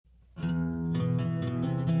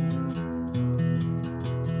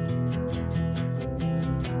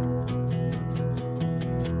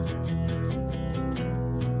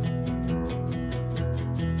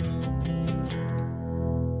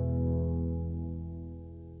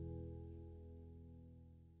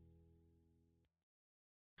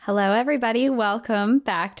Hello, everybody. Welcome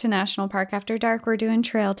back to National Park After Dark. We're doing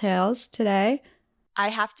Trail Tales today. I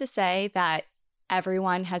have to say that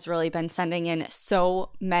everyone has really been sending in so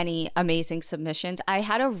many amazing submissions. I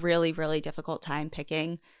had a really, really difficult time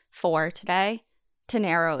picking 4 today to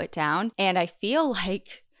narrow it down. And I feel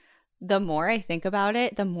like the more I think about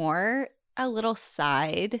it, the more a little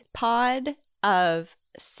side pod of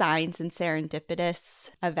signs and serendipitous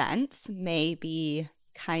events may be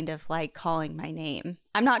kind of like calling my name.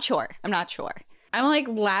 I'm not sure. I'm like,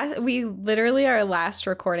 we literally our last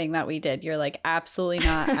recording that we did, you're like, absolutely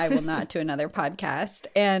not. I will not do another podcast.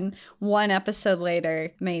 And one episode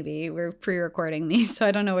later, maybe we're pre-recording these, so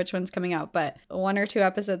I don't know which one's coming out, but 1 or 2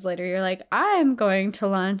 episodes later, you're like, I'm going to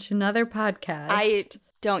launch another podcast.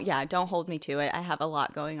 Don't hold me to it. I have a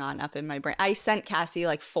lot going on up in my brain. I sent Cassie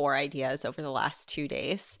like 4 ideas over the last 2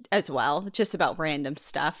 days as well, just about random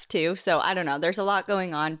stuff too. So I don't know. There's a lot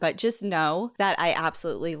going on, but just know that I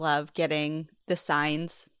absolutely love getting the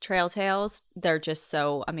signs trail tales. They're just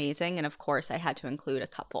so amazing. And of course I had to include a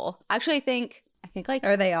couple. Actually, I think like,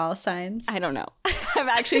 are they all signs? I don't know. I'm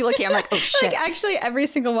actually looking, I'm like, oh shit. Like actually every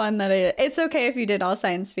single one it's okay if you did all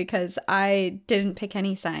signs because I didn't pick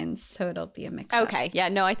any signs. So it'll be a mix up. Okay. Yeah,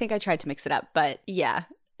 no, I think I tried to mix it up, but yeah,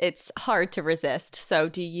 it's hard to resist. So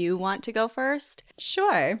do you want to go first?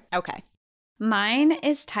 Sure. Okay. Mine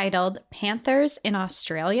is titled Panthers in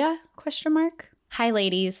Australia? ? Hi,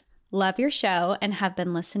 ladies. Love your show and have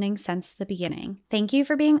been listening since the beginning. Thank you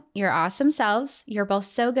for being your awesome selves. You're both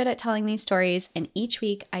so good at telling these stories, and each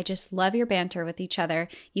week I just love your banter with each other.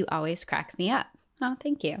 You always crack me up. Oh,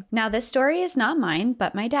 thank you. Now, this story is not mine,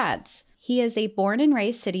 but my dad's. He is a born and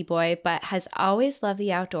raised city boy, but has always loved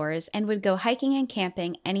the outdoors and would go hiking and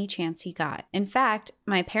camping any chance he got. In fact,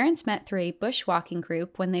 my parents met through a bushwalking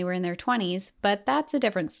group when they were in their 20s, but that's a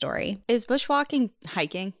different story. Is bushwalking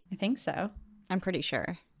hiking? I think so. I'm pretty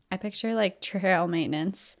sure. I picture like trail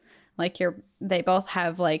maintenance, like they both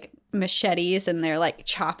have like machetes and they're like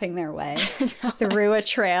chopping their way through a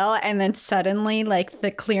trail, and then suddenly like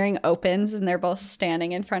the clearing opens and they're both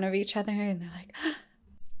standing in front of each other and they're like,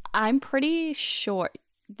 I'm pretty sure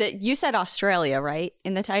that you said Australia, right?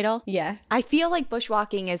 In the title? Yeah. I feel like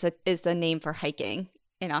bushwalking is the name for hiking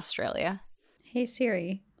in Australia. Hey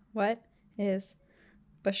Siri, what is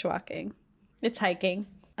bushwalking? It's hiking.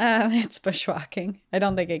 It's bushwalking. I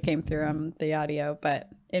don't think it came through on the audio, but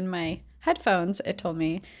in my headphones, it told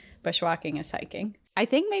me bushwalking is hiking. I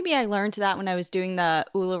think maybe I learned that when I was doing the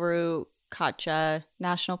Uluru Kacha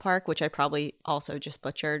National Park, which I probably also just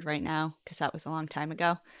butchered right now because that was a long time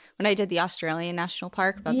ago. When I did the Australian National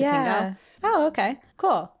Park about the dingo. Oh, okay.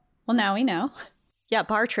 Cool. Well, now we know. Yeah,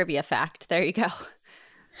 bar trivia fact. There you go.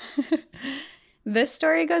 This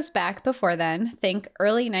story goes back before then. Think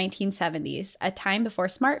early 1970s, a time before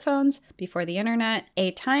smartphones, before the internet, a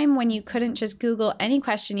time when you couldn't just Google any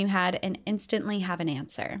question you had and instantly have an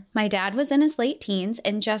answer. My dad was in his late teens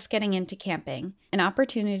and just getting into camping. An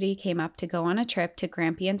opportunity came up to go on a trip to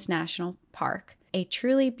Grampians National Park, a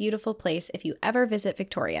truly beautiful place if you ever visit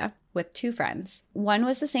Victoria, with 2 friends. One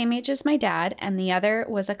was the same age as my dad, and the other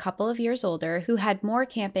was a couple of years older who had more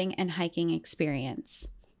camping and hiking experience.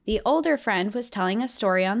 The older friend was telling a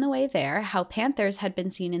story on the way there how panthers had been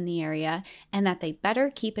seen in the area and that they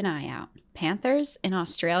better keep an eye out. Panthers in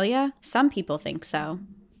Australia? Some people think so.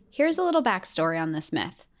 Here's a little backstory on this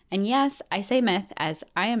myth. And yes, I say myth as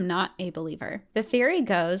I am not a believer. The theory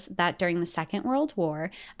goes that during the Second World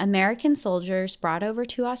War, American soldiers brought over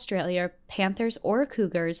to Australia panthers or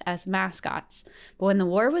cougars as mascots. But when the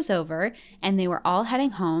war was over and they were all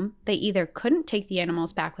heading home, they either couldn't take the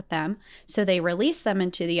animals back with them, so they released them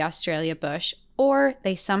into the Australia bush, or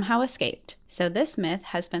they somehow escaped. So this myth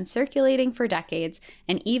has been circulating for decades,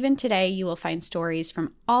 and even today you will find stories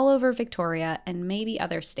from all over Victoria and maybe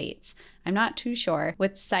other states. I'm not too sure,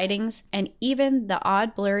 with sightings and even the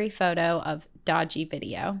odd blurry photo of dodgy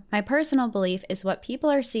video. My personal belief is what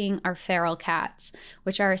people are seeing are feral cats,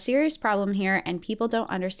 which are a serious problem here, and people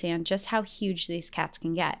don't understand just how huge these cats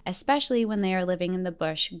can get, especially when they are living in the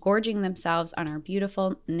bush, gorging themselves on our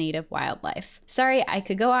beautiful native wildlife. Sorry, I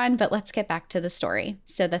could go on, but let's get back to the story.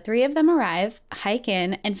 So the 3 of them arrive, hike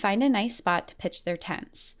in, and find a nice spot to pitch their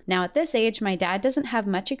tents. Now at this age, my dad doesn't have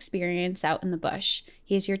much experience out in the bush.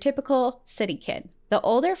 He's your typical city kid. The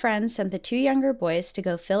older friends sent the 2 younger boys to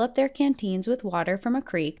go fill up their canteens with water from a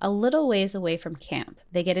creek a little ways away from camp.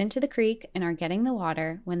 They get into the creek and are getting the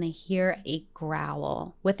water when they hear a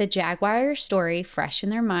growl. With the jaguar story fresh in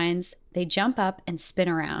their minds, they jump up and spin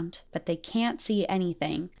around, but they can't see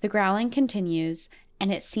anything. The growling continues,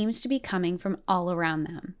 and it seems to be coming from all around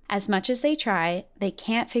them. As much as they try, they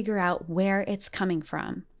can't figure out where it's coming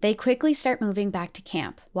from. They quickly start moving back to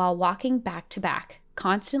camp while walking back to back,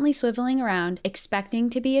 constantly swiveling around, expecting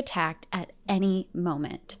to be attacked at any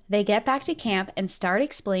moment. They get back to camp and start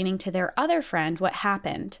explaining to their other friend what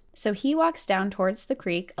happened. So he walks down towards the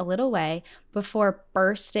creek a little way before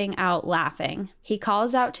bursting out laughing. He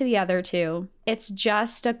calls out to the other two, "It's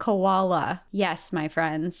just a koala." Yes, my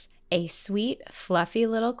friends. A sweet, fluffy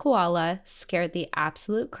little koala scared the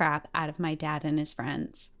absolute crap out of my dad and his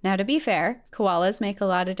friends. Now, to be fair, koalas make a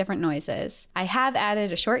lot of different noises. I have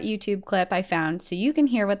added a short YouTube clip I found so you can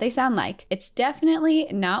hear what they sound like. It's definitely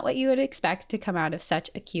not what you would expect to come out of such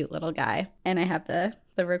a cute little guy. And I have the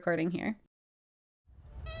recording here.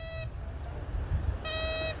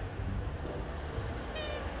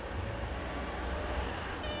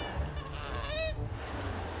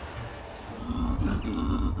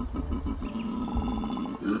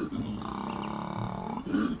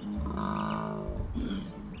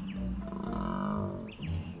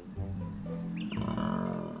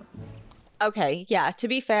 Okay, yeah, to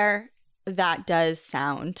be fair, that does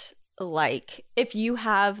sound like if you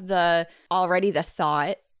have the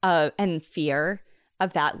thought of and fear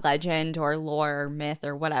of that legend or lore or myth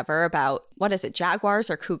or whatever about, what is it, jaguars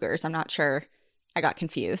or cougars? I'm not sure. I got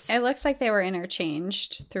confused. It looks like they were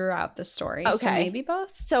interchanged throughout the story. Okay. So maybe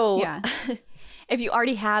both? So yeah. If you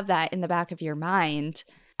already have that in the back of your mind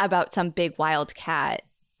about some big wild cat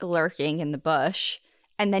lurking in the bush,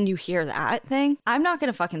 and then you hear that thing, I'm not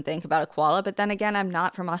going to fucking think about a koala. But then again, I'm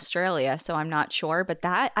not from Australia, so I'm not sure. But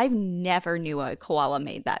that, I never knew a koala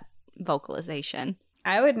made that vocalization.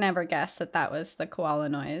 I would never guess that was the koala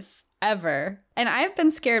noise, ever. And I've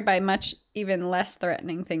been scared by much even less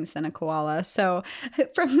threatening things than a koala, so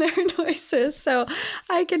from their noises. So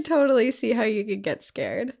I could totally see how you could get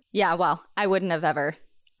scared. Yeah, well, I wouldn't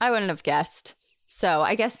have guessed. So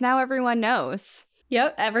I guess now everyone knows.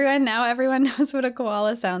 Yep, everyone knows what a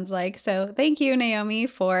koala sounds like. So thank you, Naomi,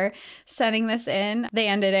 for sending this in. They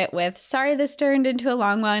ended it with, "Sorry this turned into a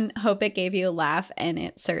long one. Hope it gave you a laugh," and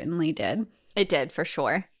it certainly did. It did, for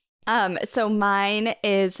sure. So mine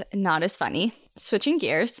is not as funny. Switching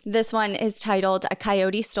gears. This one is titled, "A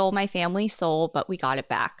Coyote Stole My Family's Soul, But We Got It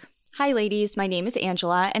Back." Hi, ladies. My name is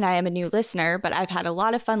Angela, and I am a new listener, but I've had a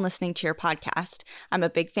lot of fun listening to your podcast. I'm a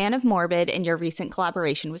big fan of Morbid, and your recent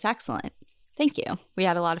collaboration was excellent. Thank you. We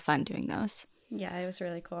had a lot of fun doing those. Yeah, it was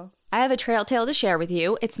really cool. I have a trail tale to share with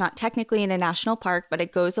you. It's not technically in a national park, but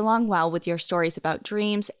it goes along well with your stories about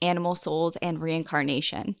dreams, animal souls, and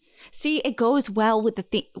reincarnation. See, it goes well with the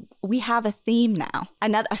theme. We have a theme now,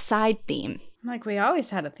 a side theme. Like, we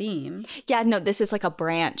always had a theme. Yeah, no, this is like a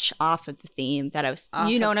branch off of the theme that I was,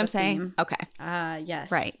 you know what I'm saying? Okay.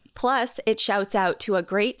 Yes. Right. Plus, it shouts out to a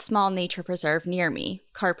great small nature preserve near me,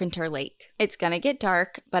 Carpenter Lake. It's gonna get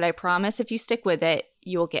dark, but I promise if you stick with it,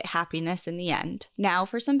 you will get happiness in the end. Now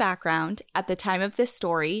for some background. At the time of this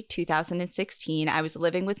story, 2016, I was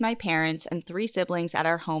living with my parents and 3 siblings at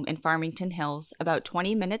our home in Farmington Hills, about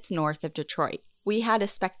 20 minutes north of Detroit. We had a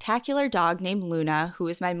spectacular dog named Luna, who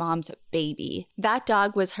was my mom's baby. That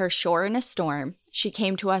dog was her shore in a storm. She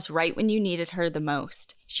came to us right when you needed her the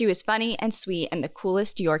most. She was funny and sweet and the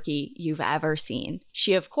coolest Yorkie you've ever seen.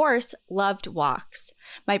 She, of course, loved walks.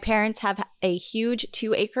 My parents have a huge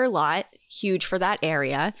 2-acre lot, huge for that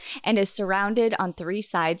area, and is surrounded on 3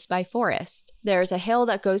 sides by forest. There's a hill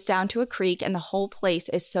that goes down to a creek, and the whole place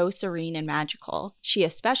is so serene and magical. She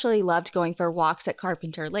especially loved going for walks at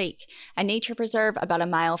Carpenter Lake, a nature preserve about a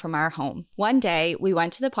mile from our home. One day, we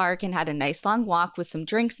went to the park and had a nice long walk with some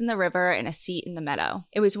drinks in the river and a seat in the meadow.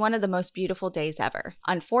 It was one of the most beautiful days ever.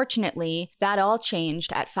 Unfortunately, that all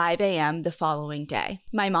changed at 5 a.m. the following day.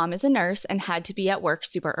 My mom is a nurse and had to be at work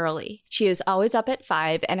super early. She is always up at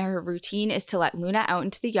 5, and her routine is to let Luna out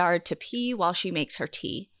into the yard to pee while she makes her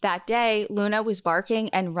tea. That day, Luna was barking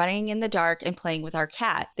and running in the dark and playing with our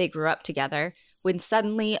cat. They grew up together, when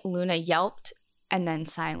suddenly Luna yelped and then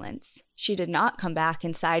silence. She did not come back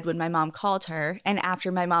inside when my mom called her, and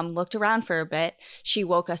after my mom looked around for a bit, she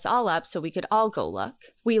woke us all up so we could all go look.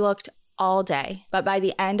 We looked all day, but by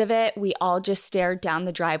the end of it, we all just stared down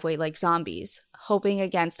the driveway like zombies, hoping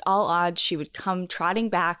against all odds she would come trotting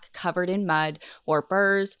back covered in mud or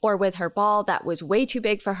burrs or with her ball that was way too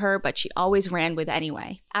big for her, but she always ran with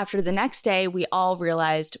anyway. After the next day, we all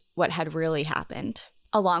realized what had really happened.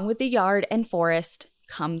 Along with the yard and forest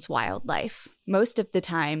comes wildlife. Most of the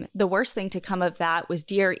time, the worst thing to come of that was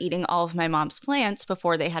deer eating all of my mom's plants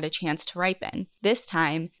before they had a chance to ripen. This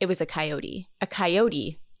time, it was a coyote. A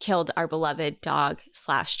coyote killed our beloved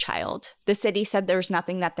dog/child. The city said there was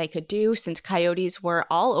nothing that they could do since coyotes were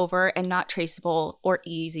all over and not traceable or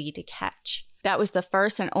easy to catch. That was the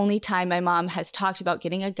first and only time my mom has talked about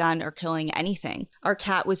getting a gun or killing anything. Our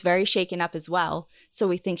cat was very shaken up as well, so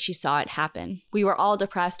we think she saw it happen. We were all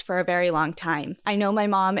depressed for a very long time. I know my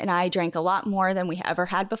mom and I drank a lot more than we ever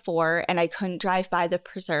had before, and I couldn't drive by the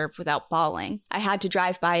preserve without bawling. I had to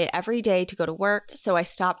drive by it every day to go to work, so I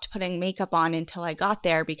stopped putting makeup on until I got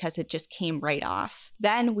there because it just came right off.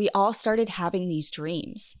 Then we all started having these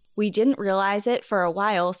dreams. We didn't realize it for a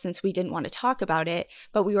while since we didn't want to talk about it,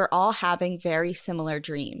 but we were all having very similar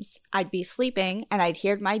dreams. I'd be sleeping and I'd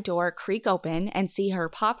hear my door creak open and see her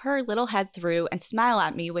pop her little head through and smile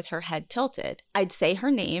at me with her head tilted. I'd say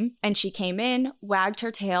her name and she came in, wagged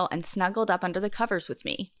her tail, and snuggled up under the covers with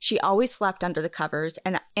me. She always slept under the covers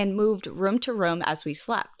and moved room to room as we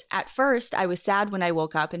slept. At first, I was sad when I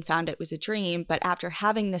woke up and found it was a dream, but after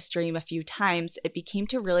having this dream a few times, it became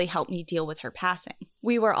to really help me deal with her passing.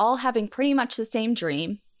 We were all having pretty much the same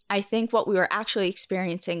dream. I think what we were actually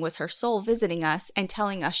experiencing was her soul visiting us and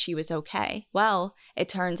telling us she was okay. Well, it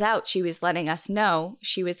turns out she was letting us know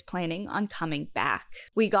she was planning on coming back.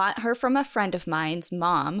 We got her from a friend of mine's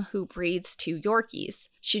mom who breeds 2 Yorkies.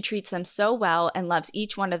 She treats them so well and loves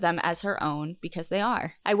each one of them as her own because they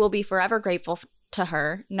are. I will be forever grateful to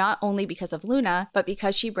her, not only because of Luna, but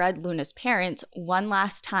because she bred Luna's parents one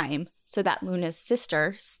last time so that Luna's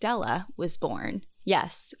sister, Stella, was born.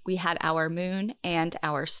 Yes, we had our moon and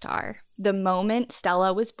our star. The moment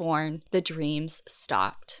Stella was born, the dreams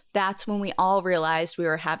stopped. That's when we all realized we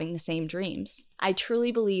were having the same dreams. I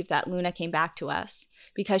truly believe that Luna came back to us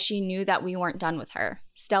because she knew that we weren't done with her.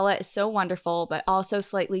 Stella is so wonderful, but also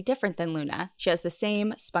slightly different than Luna. She has the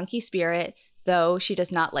same spunky spirit, though she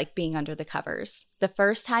does not like being under the covers. The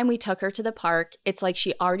first time we took her to the park, it's like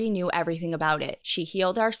she already knew everything about it. She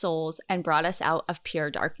healed our souls and brought us out of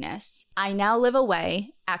pure darkness. I now live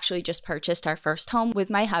away, actually just purchased our first home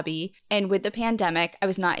with my hubby, and with the pandemic, I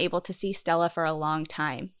was not able to see Stella for a long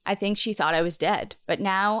time. I think she thought I was dead, but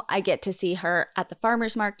now I get to see her at the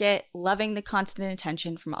farmer's market, loving the constant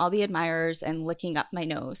attention from all the admirers and licking up my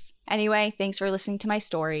nose. Anyway, thanks for listening to my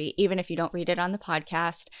story, even if you don't read it on the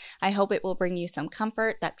podcast. I hope it will bring you some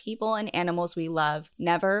comfort that people and animals we love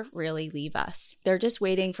never really leave us. They're just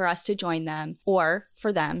waiting for us to join them or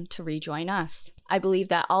for them to rejoin us. I believe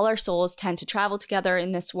that all our souls tend to travel together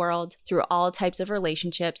in this world through all types of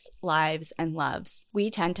relationships, lives, and loves. We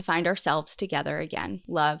tend to find ourselves together again.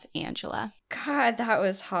 Love, Angela. God, that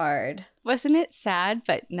was hard. Wasn't it sad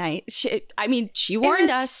but nice? She warned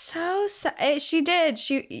us. So sad. She did.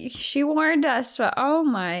 She warned us, but oh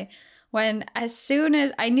my. As soon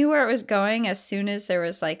as I knew where it was going, as soon as there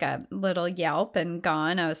was like a little yelp and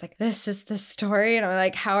gone, I was like, this is the story. And I'm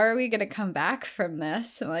like, how are we going to come back from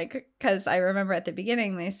this? Because I remember at the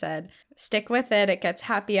beginning, they said, stick with it. It gets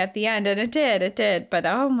happy at the end. And it did. But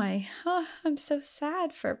I'm so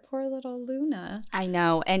sad for poor little Luna. I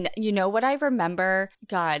know. And you know what I remember?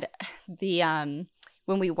 God, when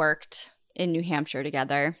we worked in New Hampshire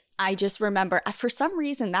together, I just remember, for some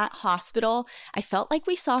reason, that hospital, I felt like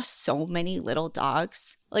we saw so many little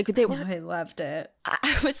dogs. I loved it.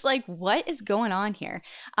 I was like, what is going on here?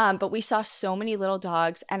 But we saw so many little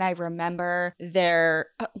dogs. And I remember there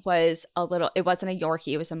was it wasn't a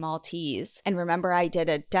Yorkie, it was a Maltese. And remember, I did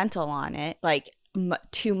a dental on it,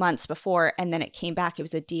 2 months before, and then it came back. It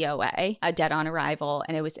was a DOA, a dead on arrival,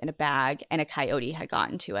 and it was in a bag, and a coyote had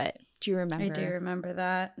gotten to it. Do you remember? I do remember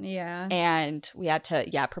that. Yeah. And we had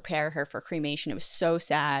to, prepare her for cremation. It was so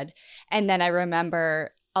sad. And then I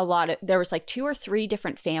remember there was 2 or 3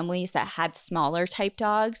 different families that had smaller type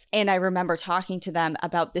dogs. And I remember talking to them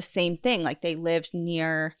about the same thing. They lived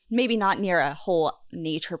near, maybe not near a whole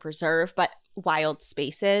nature preserve, but wild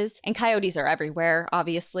spaces. And coyotes are everywhere,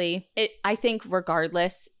 obviously. I think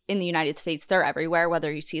regardless, in the United States, they're everywhere,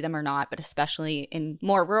 whether you see them or not, but especially in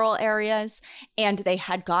more rural areas. And they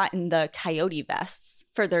had gotten the coyote vests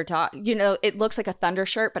for their dog. It looks like a thunder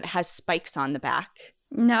shirt, but it has spikes on the back.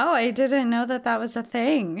 No, I didn't know that was a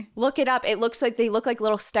thing. Look it up. It looks like they look like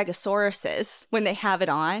little stegosauruses when they have it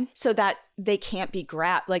on, so that they can't be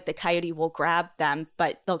grabbed. The coyote will grab them,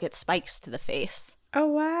 but they'll get spikes to the face. Oh,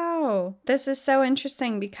 wow. This is so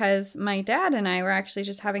interesting because my dad and I were actually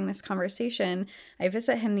just having this conversation. I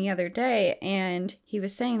visit him the other day and he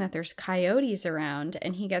was saying that there's coyotes around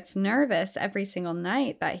and he gets nervous every single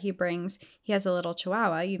night that he has a little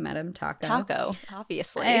chihuahua. You met him, Taco. Taco,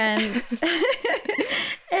 obviously.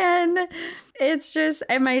 And It's just,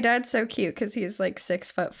 and my dad's so cute because he's like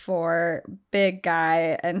 6'4", big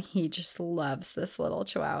guy, and he just loves this little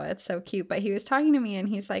Chihuahua. It's so cute. But he was talking to me and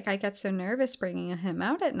he's like, I get so nervous bringing him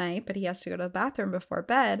out at night, but he has to go to the bathroom before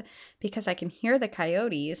bed because I can hear the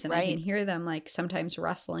coyotes and I can hear them like sometimes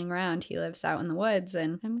rustling around. He lives out in the woods,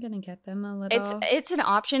 and I'm going to get them a little. It's an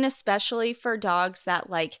option, especially for dogs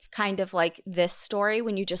that like kind of like this story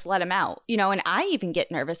when you just let them out, you know, and I even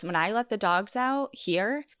get nervous when I let the dogs out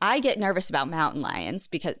here. I get nervous about mountain lions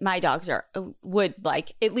because my dogs would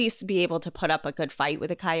like at least be able to put up a good fight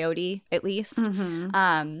with a coyote at least.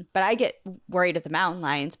 Mm-hmm. But I get worried of the mountain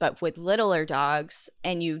lions. But with littler dogs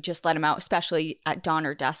and you just let them out, especially at dawn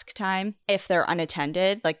or dusk time, if they're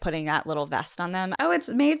unattended, like putting that little vest on them. Oh, it's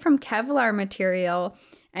made from Kevlar material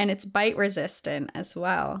and it's bite resistant as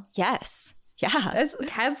well. Yes. Yeah. That's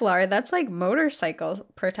Kevlar. That's like motorcycle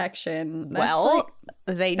protection. That's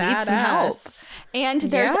they need some help. And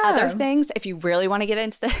there's other things. If you really want to get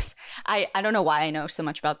into this, I don't know why I know so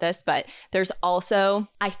much about this, but there's also,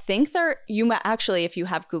 I think actually, if you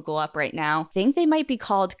have Google up right now, I think they might be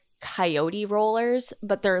called coyote rollers,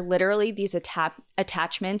 but they're literally these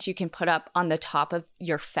attachments you can put up on the top of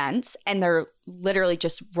your fence, and they're literally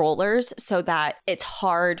just rollers so that it's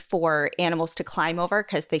hard for animals to climb over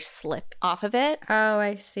because they slip off of it. Oh,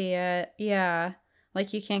 I see it. Yeah.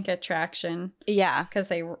 Like you can't get traction. Yeah. Because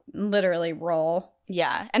they literally roll.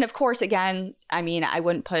 Yeah. And of course, again, I mean, I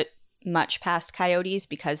wouldn't put much past coyotes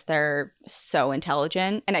because they're so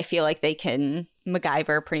intelligent, and I feel like they can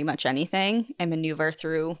MacGyver pretty much anything and maneuver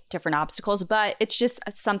through different obstacles. But it's just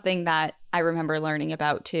something that I remember learning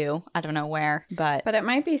about too. I don't know where, but it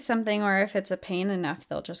might be something where if it's a pain enough,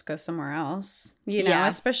 they'll just go somewhere else, you know,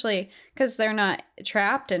 especially because they're not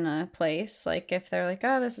trapped in a place. Like if they're like,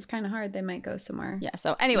 oh, this is kind of hard, they might go somewhere. Yeah.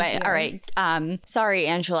 So anyway, easier. All right. Sorry,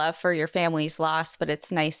 Angela, for your family's loss, but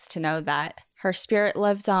it's nice to know that her spirit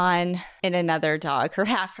lives on in another dog,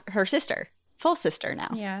 her sister. Full sister now.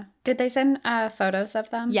 Yeah. Did they send photos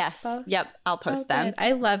of them? Yes. Both? Yep. I'll post them. Good.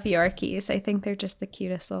 I love Yorkies. I think they're just the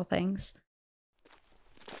cutest little things.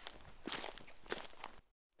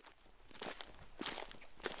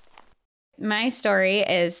 My story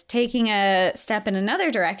is taking a step in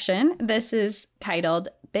another direction. This is titled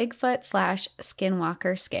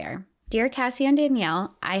Bigfoot/Skinwalker Scare. Dear Cassie and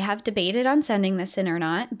Danielle, I have debated on sending this in or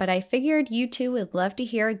not, but I figured you two would love to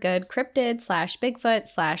hear a good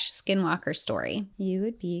cryptid/Bigfoot/Skinwalker story. You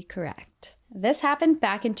would be correct. This happened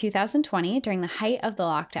back in 2020 during the height of the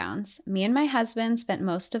lockdowns. Me and my husband spent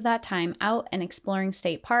most of that time out and exploring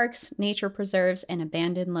state parks, nature preserves, and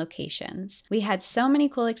abandoned locations. We had so many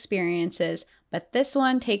cool experiences, but this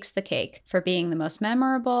one takes the cake for being the most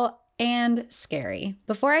memorable and scary.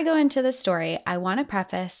 Before I go into the story, I want to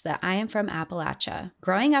preface that I am from Appalachia.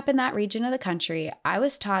 Growing up in that region of the country, I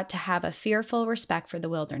was taught to have a fearful respect for the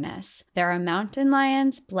wilderness. There are mountain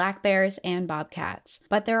lions, black bears, and bobcats,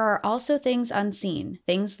 but there are also things unseen,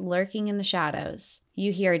 things lurking in the shadows.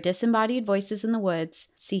 You hear disembodied voices in the woods,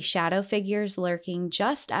 see shadow figures lurking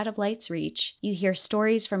just out of light's reach. You hear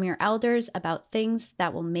stories from your elders about things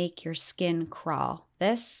that will make your skin crawl.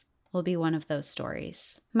 This will be one of those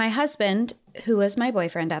stories. My husband, who was my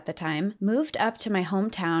boyfriend at the time, moved up to my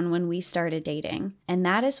hometown when we started dating, and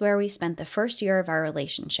that is where we spent the first year of our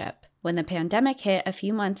relationship. When the pandemic hit a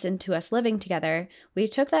few months into us living together, we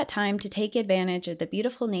took that time to take advantage of the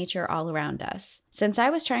beautiful nature all around us. Since I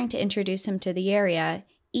was trying to introduce him to the area,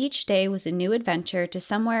 each day was a new adventure to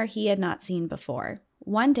somewhere he had not seen before.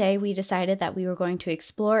 One day, we decided that we were going to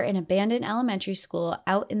explore an abandoned elementary school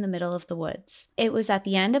out in the middle of the woods. It was at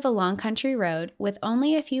the end of a long country road with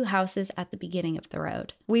only a few houses at the beginning of the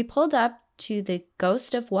road. We pulled up to the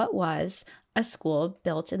ghost of what was a school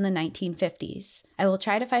built in the 1950s. I will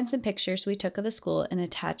try to find some pictures we took of the school and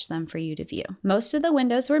attach them for you to view. Most of the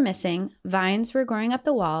windows were missing, vines were growing up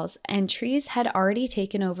the walls, and trees had already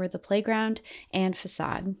taken over the playground and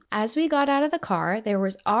facade. As we got out of the car, there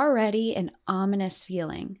was already an ominous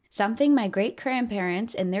feeling, something my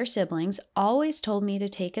great-grandparents and their siblings always told me to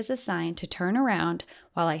take as a sign to turn around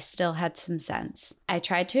while I still had some sense. I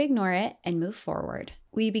tried to ignore it and move forward.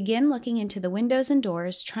 We began looking into the windows and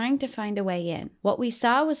doors, trying to find a way in. What we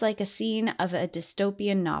saw was like a scene of a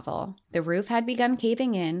dystopian novel. The roof had begun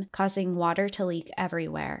caving in, causing water to leak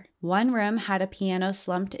everywhere. One room had a piano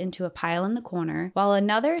slumped into a pile in the corner, while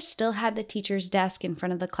another still had the teacher's desk in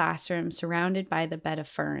front of the classroom surrounded by the bed of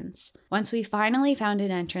ferns. Once we finally found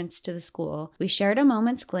an entrance to the school, we shared a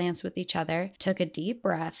moment's glance with each other, took a deep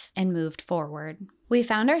breath, and moved forward. We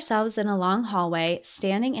found ourselves in a long hallway,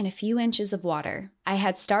 standing in a few inches of water. I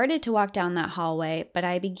had started to walk down that hallway, but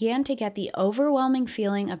I began to get the overwhelming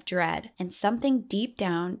feeling of dread and something deep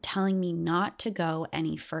down telling me not to go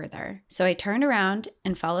any further. So I turned around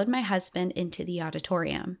and followed my husband into the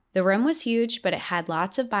auditorium. The room was huge, but it had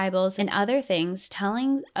lots of Bibles and other things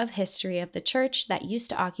telling of history of the church that used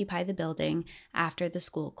to occupy the building after the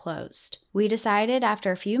school closed. We decided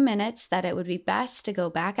after a few minutes that it would be best to go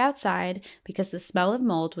back outside because the smell of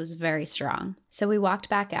mold was very strong. So we walked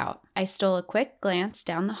back out. I stole a quick glance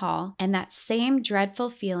down the hall, and that same dreadful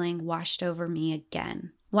feeling washed over me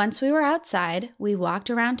again. Once we were outside, we walked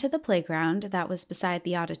around to the playground that was beside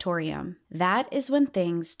the auditorium. That is when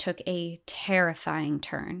things took a terrifying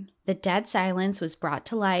turn. The dead silence was brought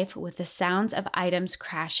to life with the sounds of items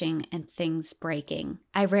crashing and things breaking.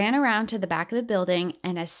 I ran around to the back of the building,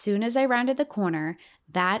 and as soon as I rounded the corner,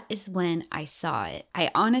 that is when I saw it.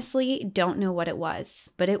 I honestly don't know what it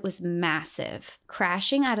was, but it was massive.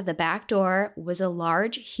 Crashing out of the back door was a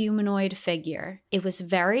large humanoid figure. It was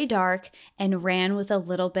very dark and ran with a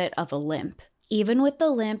little bit of a limp. Even with the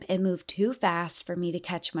limp, it moved too fast for me to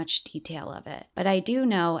catch much detail of it. But I do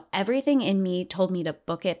know everything in me told me to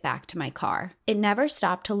book it back to my car. It never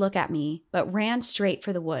stopped to look at me, but ran straight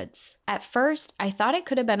for the woods. At first, I thought it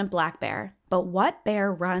could have been a black bear. But what bear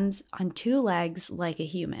runs on two legs like a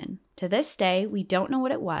human? To this day, we don't know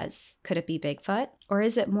what it was. Could it be Bigfoot? Or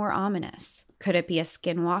is it more ominous? Could it be a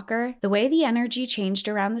skinwalker? The way the energy changed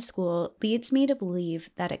around the school leads me to believe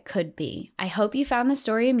that it could be. I hope you found the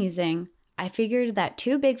story amusing. I figured that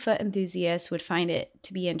two Bigfoot enthusiasts would find it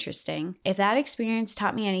to be interesting. If that experience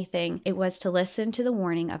taught me anything, it was to listen to the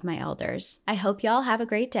warning of my elders. I hope y'all have a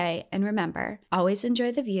great day, and remember, always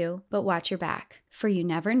enjoy the view, but watch your back, for you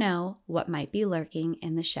never know what might be lurking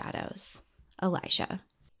in the shadows. Elijah.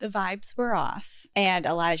 The vibes were off, and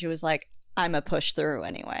Elijah was like, I'm a push through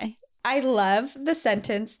anyway. I love the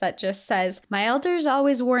sentence that just says, my elders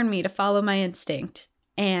always warned me to follow my instinct.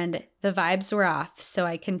 And the vibes were off, so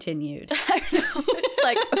I continued. I know. It's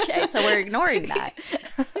like, okay, so we're ignoring that.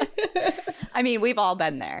 I mean, we've all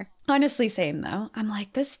been there. Honestly, same though. I'm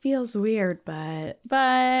like, this feels weird, but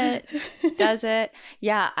does it?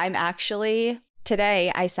 Yeah, I'm actually,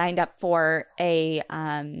 today I signed up for a,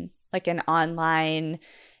 like an online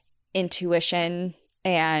intuition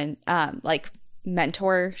and like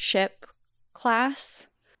mentorship class.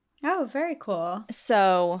 Oh, very cool.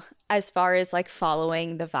 So as far as like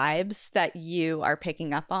following the vibes that you are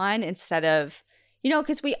picking up on instead of, you know,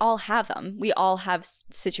 because we all have them. We all have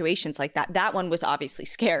situations like that. That one was obviously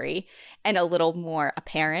scary and a little more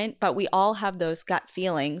apparent, but we all have those gut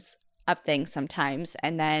feelings of things sometimes.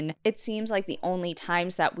 And then it seems like the only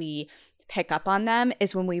times that we pick up on them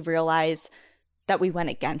is when we realize that we went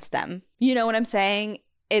against them. You know what I'm saying?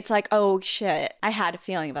 It's like, oh shit, I had a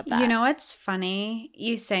feeling about that. You know what's funny?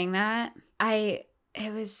 You saying that?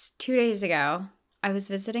 It was 2 days ago. I was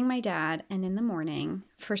visiting my dad, and in the morning,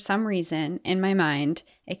 for some reason, in my mind,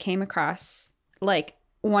 it came across like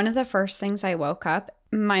one of the first things I woke up,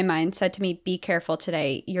 my mind said to me, be careful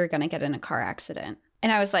today, you're going to get in a car accident.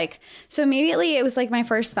 And I was like, so immediately it was like my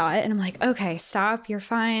first thought, and I'm like, okay, stop, you're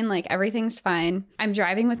fine, like everything's fine. I'm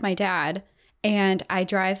driving with my dad, and I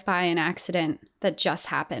drive by an accident that just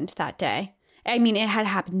happened that day. I mean, it had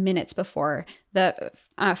happened minutes before. The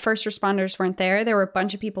first responders weren't there. There were a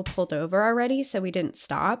bunch of people pulled over already, so we didn't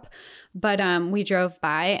stop. But we drove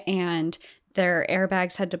by, and their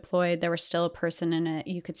airbags had deployed. There was still a person in it.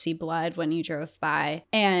 You could see blood when you drove by.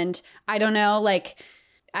 And I don't know, like,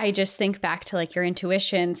 I just think back to like your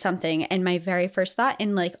intuition, something. And my very first thought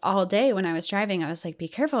in like all day when I was driving, I was like, be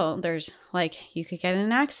careful. There's like, you could get in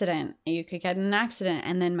an accident. You could get in an accident.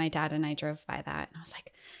 And then my dad and I drove by that. And I was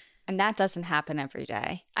like, and that doesn't happen every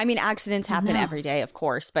day. I mean, accidents happen every day, of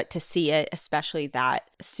course, but to see it, especially that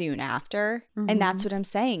soon after. And that's what I'm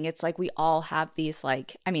saying. It's like we all have these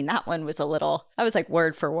like, I mean, that one was a little, I was like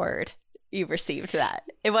word for word. You received that.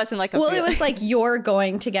 It wasn't like a well, it was like you're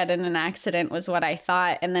going to get in an accident was what I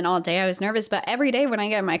thought. And then all day I was nervous. But every day when I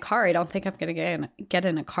get in my car, I don't think I'm going to get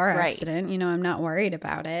in a car accident. You know, I'm not worried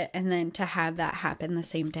about it. And then to have that happen the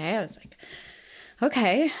same day, I was like,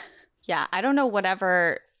 okay. Yeah, I don't know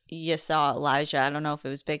whatever you saw, Elijah. I don't know if it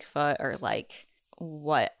was Bigfoot or like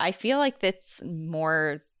what. I feel like that's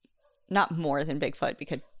more, not more than Bigfoot,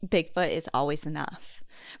 because Bigfoot is always enough.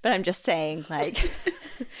 But I'm just saying, like,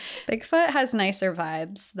 Bigfoot has nicer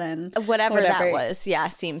vibes than whatever that was. Yeah,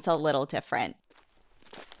 seems a little different.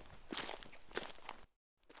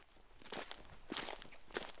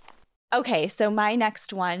 Okay, so my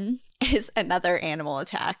next one is another animal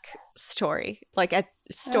attack story, like a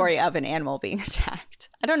story of an animal being attacked.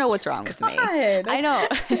 I don't know what's wrong with me. God. I know.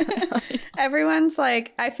 Everyone's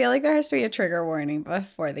like, I feel like there has to be a trigger warning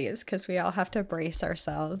before these because we all have to brace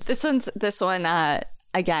ourselves. This one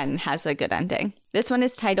again has a good ending. This one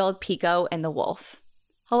is titled Pico and the Wolf.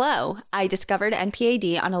 Hello, I discovered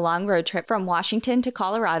NPAD on a long road trip from Washington to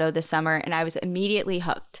Colorado this summer, and I was immediately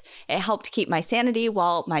hooked. It helped keep my sanity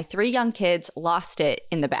while my 3 young kids lost it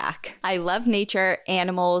in the back. I love nature,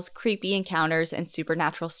 animals, creepy encounters, and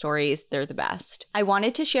supernatural stories. They're the best. I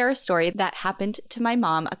wanted to share a story that happened to my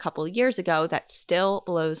mom a couple years ago that still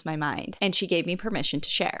blows my mind, and she gave me permission to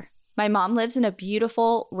share. My mom lives in a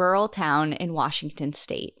beautiful rural town in Washington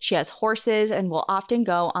state. She has horses and will often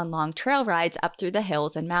go on long trail rides up through the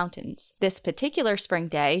hills and mountains. This particular spring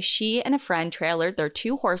day, she and a friend trailered their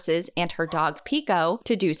 2 horses and her dog Pico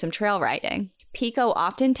to do some trail riding. Pico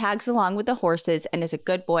often tags along with the horses and is a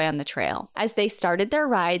good boy on the trail. As they started their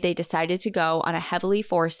ride, they decided to go on a heavily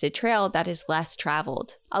forested trail that is less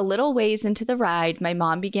traveled. A little ways into the ride, my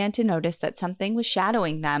mom began to notice that something was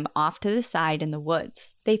shadowing them off to the side in the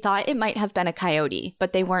woods. They thought it might have been a coyote,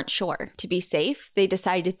 but they weren't sure. To be safe, they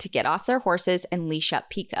decided to get off their horses and leash up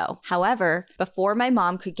Pico. However, before my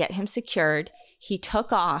mom could get him secured, he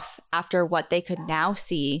took off after what they could now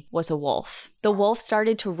see was a wolf. The wolf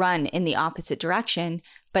started to run in the opposite direction,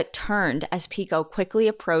 but turned as Pico quickly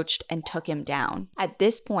approached and took him down. At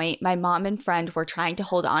this point, my mom and friend were trying to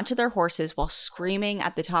hold onto their horses while screaming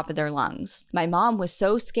at the top of their lungs. My mom was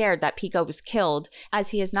so scared that Pico was killed,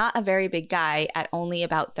 as he is not a very big guy at only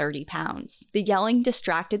about 30 pounds. The yelling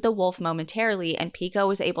distracted the wolf momentarily, and Pico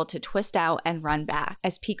was able to twist out and run back.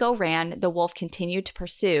 As Pico ran, the wolf continued to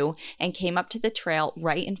pursue and came up to the trail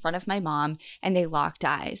right in front of my mom, and they locked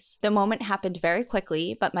eyes. The moment happened very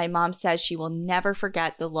quickly, but my mom says she will never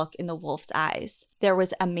forget the look in the wolf's eyes. There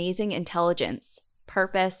was amazing intelligence,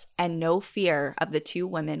 purpose, and no fear of the 2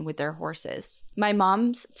 women with their horses. My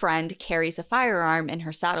mom's friend carries a firearm in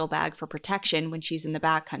her saddlebag for protection when she's in the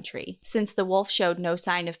backcountry. Since the wolf showed no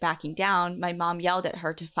sign of backing down, my mom yelled at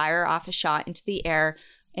her to fire off a shot into the air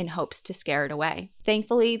in hopes to scare it away.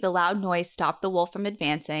 Thankfully, the loud noise stopped the wolf from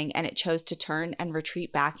advancing, and it chose to turn and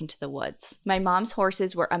retreat back into the woods. My mom's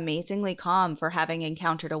horses were amazingly calm for having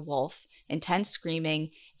encountered a wolf, intense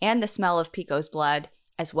screaming, and the smell of Pico's blood,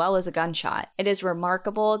 as well as a gunshot. It is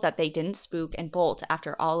remarkable that they didn't spook and bolt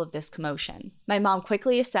after all of this commotion. My mom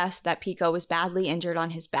quickly assessed that Pico was badly injured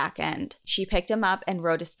on his back end. She picked him up and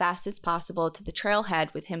rode as fast as possible to the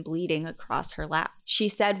trailhead with him bleeding across her lap. She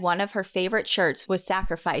said one of her favorite shirts was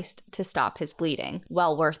sacrificed to stop his bleeding.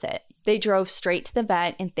 Well worth it. They drove straight to the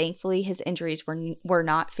vet, and thankfully his injuries were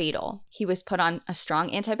not fatal. He was put on a strong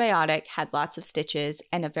antibiotic, had lots of stitches,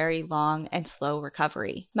 and a very long and slow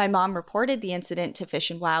recovery. My mom reported the incident to Fish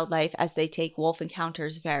and Wildlife, as they take wolf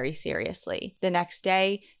encounters very seriously. The next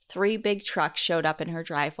day, 3 big trucks showed up in her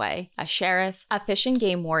driveway: a sheriff, a fish and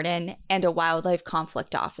game warden, and a wildlife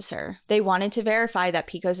conflict officer. They wanted to verify that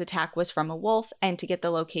Pico's attack was from a wolf and to get the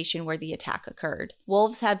location where the attack occurred.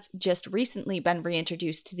 Wolves have just recently been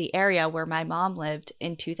reintroduced to the area where my mom lived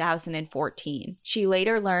in 2014. She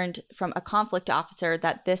later learned from a conflict officer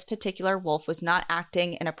that this particular wolf was not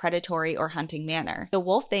acting in a predatory or hunting manner. The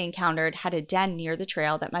wolf they encountered had a den near the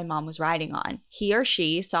trail that my mom was riding on. He or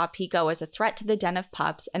she saw Pico as a threat to the den of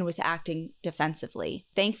pups and was acting defensively.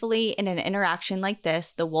 Thankfully, in an interaction like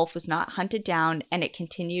this, the wolf was not hunted down and it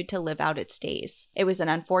continued to live out its days. It was an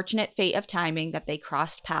unfortunate fate of timing that they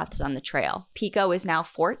crossed paths on the trail. Pico is now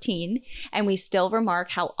 14, and we still remark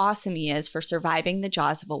how awesome he is for surviving the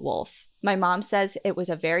jaws of a wolf. My mom says it was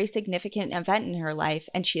a very significant event in her life,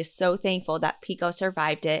 and she is so thankful that Pico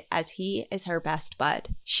survived it, as he is her best bud.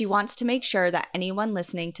 She wants to make sure that anyone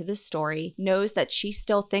listening to this story knows that she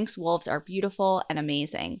still thinks wolves are beautiful and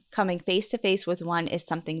amazing. Coming face to face with one is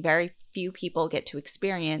something very few people get to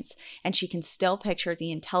experience, and she can still picture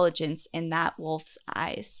the intelligence in that wolf's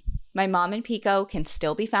eyes. My mom and Pico can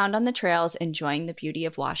still be found on the trails enjoying the beauty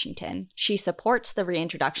of Washington. She supports the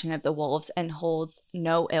reintroduction of the wolves and holds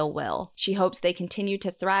no ill will. She hopes they continue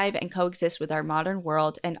to thrive and coexist with our modern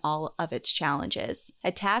world and all of its challenges.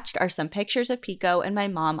 Attached are some pictures of Pico and my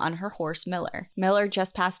mom on her horse, Miller. Miller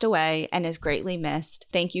just passed away and is greatly missed.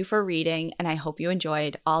 Thank you for reading, and I hope you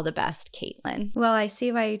enjoyed. All the best, Caitlin. Well, I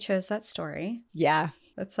see why you chose that story. Yeah.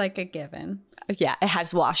 That's like a given. Yeah, it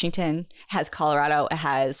has Washington, it has Colorado, it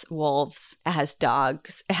has wolves, it has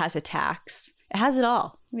dogs, it has attacks. It has it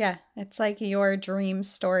all. Yeah, it's like your dream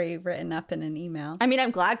story written up in an email. I mean,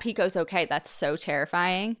 I'm glad Pico's okay. That's so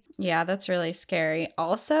terrifying. Yeah, that's really scary.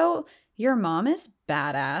 Also, your mom is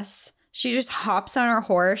badass. She just hops on her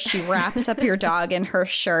horse, she wraps up your dog in her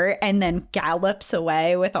shirt, and then gallops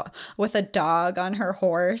away with a dog on her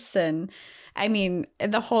horse. And I mean,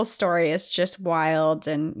 the whole story is just wild,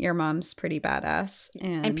 and your mom's pretty badass.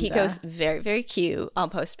 And Pico's very, very cute. I'll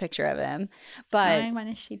post a picture of him. But I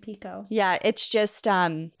want to see Pico. Yeah, it's just,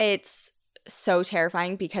 it's so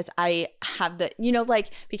terrifying because I have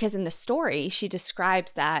because in the story, she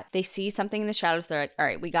describes that they see something in the shadows. They're like, all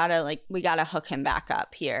right, we gotta hook him back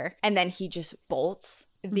up here. And then he just bolts.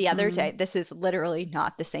 The other day, this is literally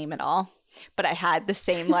not the same at all, but I had the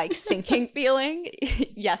same like sinking feeling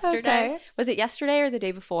yesterday. Okay. Was it yesterday or the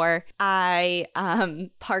day before? I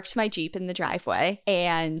parked my Jeep in the driveway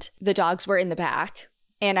and the dogs were in the back.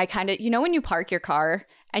 And I kind of, when you park your car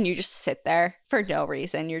and you just sit there for no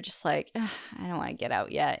reason, you're just like, I don't want to get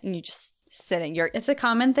out yet. And you just sit in your... It's a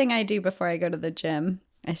common thing I do before I go to the gym.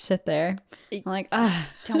 I sit there. I'm like,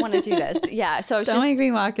 don't want to do this. Yeah. So I was don't make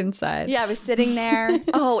me walk inside. Yeah. I was sitting there.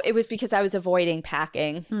 It was because I was avoiding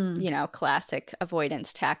packing, classic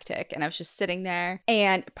avoidance tactic. And I was just sitting there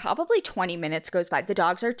and probably 20 minutes goes by. The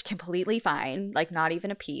dogs are completely fine, like not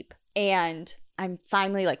even a peep. And I'm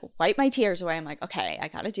finally like wipe my tears away. I'm like, okay, I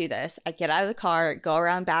got to do this. I get out of the car, go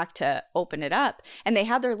around back to open it up. And they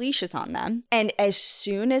had their leashes on them. And as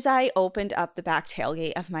soon as I opened up the back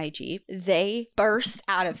tailgate of my Jeep, they burst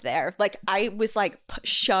out of there. Like I was like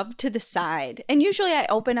shoved to the side. And usually I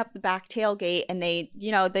open up the back tailgate and they,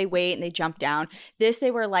 they wait and they jump down. They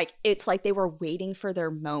were like, it's like they were waiting for their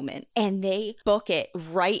moment. And they book it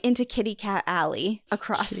right into Kitty Cat Alley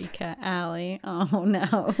across. Kitty Cat Alley. Oh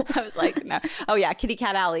no. I was like, no. Oh yeah, Kitty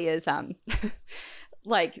Cat Alley is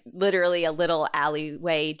like literally a little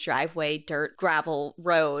alleyway, driveway, dirt, gravel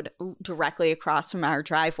road directly across from our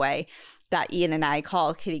driveway that Ian and I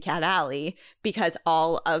call Kitty Cat Alley because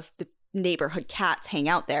all of the neighborhood cats hang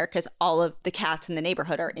out there because all of the cats in the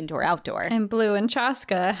neighborhood are indoor outdoor. And Blue and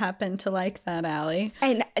Chaska happen to like that alley.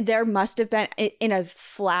 And there must have been, in a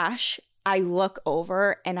flash, I look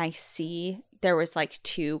over and I see there was like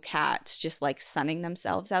 2 cats just like sunning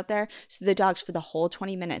themselves out there. So the dogs, for the whole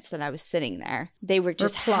 20 minutes that I was sitting there, they were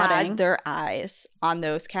just had their eyes on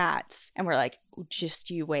those cats and were like,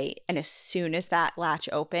 just you wait. And as soon as that latch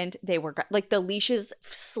opened, they were like the leashes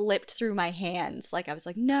slipped through my hands. Like I was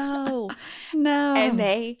like, no, no. And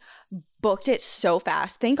they booked it so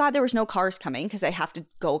fast. Thank God there was no cars coming because they have to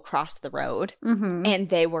go across the road. Mm-hmm. And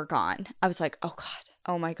they were gone. I was like, oh God.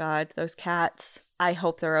 Oh my God, those cats. I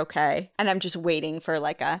hope they're okay. And I'm just waiting for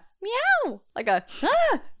like a meow, like a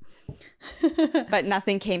But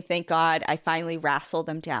nothing came, thank God. I finally wrestled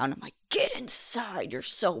them down. I'm like, get inside. You're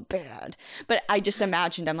so bad. But I just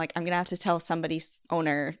imagined, I'm like, I'm going to have to tell somebody's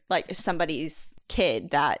owner, like somebody's kid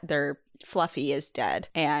that their Fluffy is dead.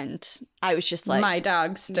 And I was just like, my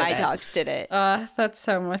dogs did it. That's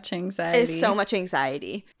so much anxiety. It's so much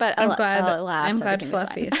anxiety. But I'm glad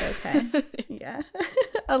Fluffy is okay. Yeah.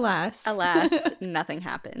 Alas, nothing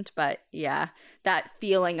happened. But yeah, that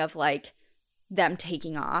feeling of like them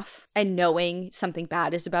taking off and knowing something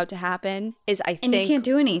bad is about to happen is, I think, and you can't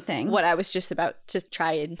do anything. What I was just about to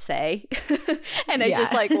try and say. And I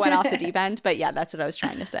just like went off the deep end. But yeah, that's what I was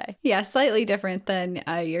trying to say. Yeah, slightly different than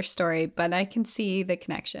your story, but I can see the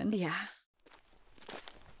connection. Yeah.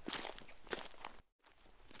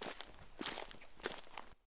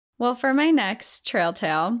 Well, for my next trail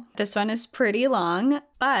tale, this one is pretty long,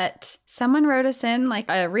 but someone wrote us in like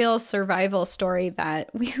a real survival story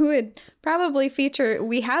that we would probably feature.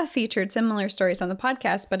 We have featured similar stories on the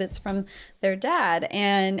podcast, but it's from their dad,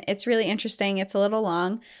 and it's really interesting. It's a little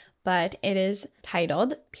long, but it is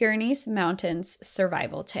titled Pyrenees Mountains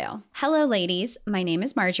Survival Tale. Hello, ladies. My name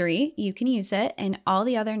is Marjorie. You can use it, and all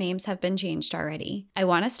the other names have been changed already. I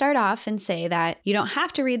want to start off and say that you don't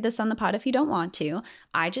have to read this on the pod if you don't want to.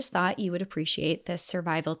 I just thought you would appreciate this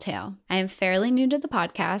survival tale. I am fairly new to the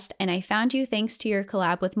podcast, and I found you thanks to your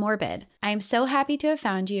collab with Morbid. I am so happy to have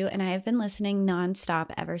found you, and I have been listening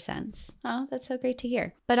nonstop ever since. Oh, that's so great to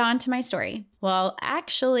hear. But on to my story. Well,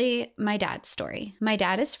 actually, my dad's story. My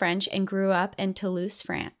dad is French and grew up in Toulouse,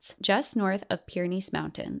 France, just north of Pyrenees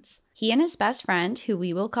Mountains. He and his best friend, who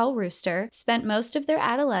we will call Rooster, spent most of their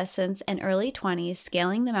adolescence and early 20s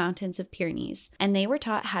scaling the mountains of Pyrenees, and they were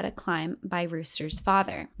taught how to climb by Rooster's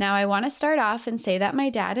father. Now, I want to start off and say that my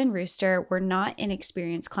dad and Rooster were not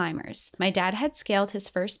inexperienced climbers. My dad had scaled his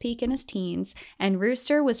first peak in his teens, and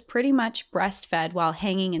Rooster was pretty much breastfed while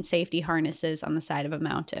hanging in safety harnesses on the side of a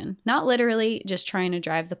mountain. Not literally, just trying to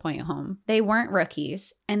drive the point home. They weren't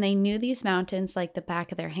rookies, and they knew these mountains like the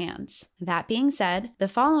back of their hands. That being said, the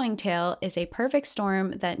following tale tale is a perfect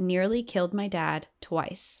storm that nearly killed my dad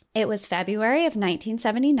twice. It was February of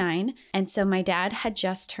 1979, and so my dad had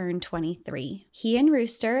just turned 23. He and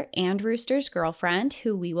Rooster's girlfriend,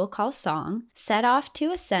 who we will call Song, set off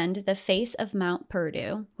to ascend the face of Mount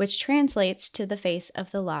Purdue, which translates to the face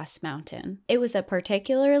of the Lost Mountain. It was a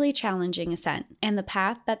particularly challenging ascent, and the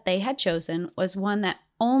path that they had chosen was one that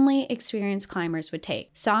only experienced climbers would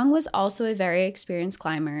take. Song was also a very experienced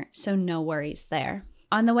climber, so no worries there.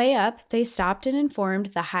 On the way up, they stopped and informed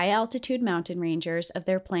the high-altitude mountain rangers of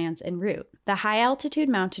their plans en route. The high-altitude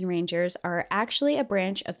mountain rangers are actually a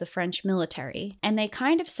branch of the French military, and they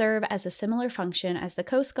kind of serve as a similar function as the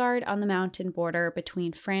Coast Guard on the mountain border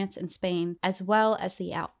between France and Spain, as well as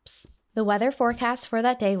the Alps. The weather forecast for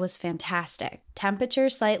that day was fantastic.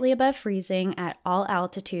 Temperatures slightly above freezing at all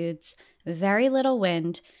altitudes, very little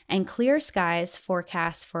wind, and clear skies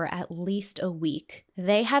forecast for at least a week.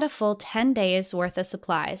 They had a full 10 days worth of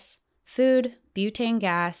supplies: food, butane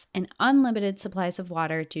gas, and unlimited supplies of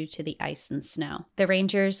water due to the ice and snow. The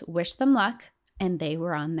Rangers wished them luck, and they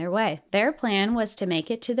were on their way. Their plan was to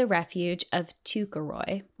make it to the refuge of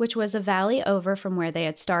Tookaroy, which was a valley over from where they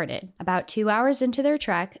had started. About 2 hours into their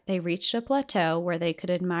trek, they reached a plateau where they could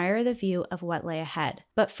admire the view of what lay ahead.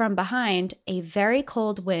 But from behind, a very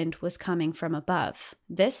cold wind was coming from above.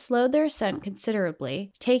 This slowed their ascent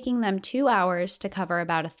considerably, taking them 2 hours to cover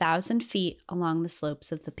about 1,000 feet along the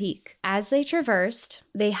slopes of the peak. As they traversed,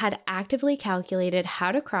 they had actively calculated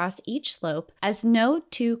how to cross each slope, as no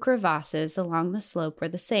two crevasses along the slope were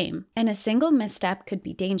the same, and a single misstep could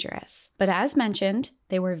be dangerous. But as mentioned,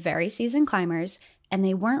 they were very seasoned climbers, and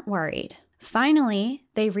they weren't worried. Finally,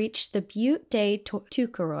 they reached the Butte de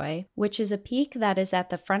Tookaroy, which is a peak that is at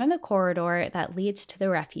the front of the corridor that leads to the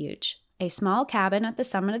refuge. A small cabin at the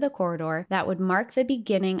summit of the corridor that would mark the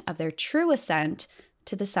beginning of their true ascent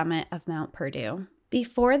to the summit of Mount Purdue.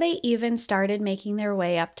 Before they even started making their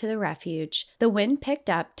way up to the refuge, the wind picked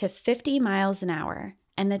up to 50 miles an hour,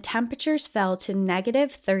 and the temperatures fell to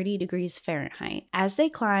negative 30 degrees Fahrenheit. As they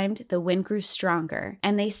climbed, the wind grew stronger,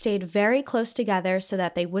 and they stayed very close together so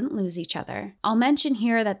that they wouldn't lose each other. I'll mention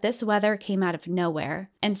here that this weather came out of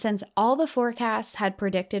nowhere, and since all the forecasts had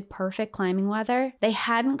predicted perfect climbing weather, they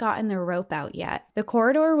hadn't gotten their rope out yet. The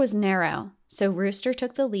corridor was narrow, so Rooster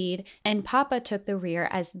took the lead and Papa took the rear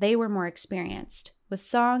as they were more experienced, with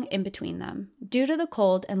Song in between them. Due to the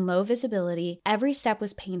cold and low visibility, every step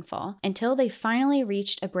was painful until they finally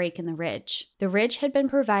reached a break in the ridge. The ridge had been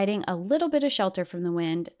providing a little bit of shelter from the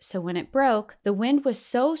wind, so when it broke, the wind was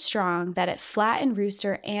so strong that it flattened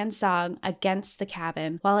Rooster and Song against the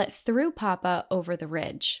cabin while it threw Papa over the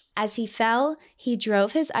ridge. As he fell, he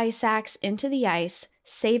drove his ice axe into the ice,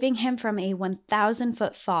 saving him from a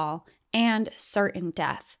 1,000-foot fall and certain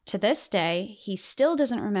death. To this day, he still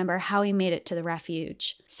doesn't remember how he made it to the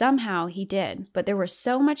refuge. Somehow he did, but there was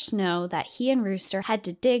so much snow that he and Rooster had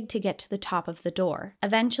to dig to get to the top of the door.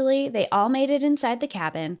 Eventually, they all made it inside the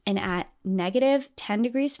cabin, and at negative 10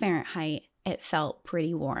 degrees Fahrenheit, it felt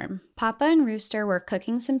pretty warm. Papa and Rooster were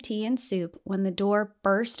cooking some tea and soup when the door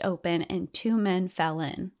burst open and 2 men fell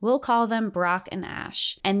in. We'll call them Brock and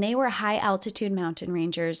Ash, and they were high-altitude mountain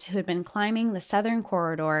rangers who had been climbing the southern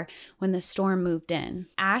corridor when the storm moved in.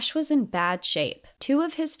 Ash was in bad shape. 2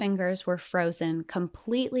 of his fingers were frozen,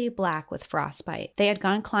 completely black with frostbite. They had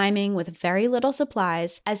gone climbing with very little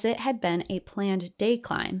supplies, as it had been a planned day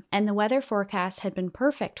climb, and the weather forecast had been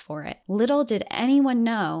perfect for it. Little did anyone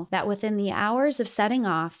know that within the hours of setting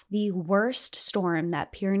off, the worst storm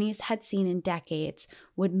that Pyrenees had seen in decades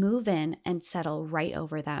would move in and settle right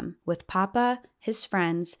over them, with Papa, his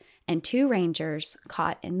friends, and 2 rangers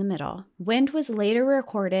caught in the middle. Wind was later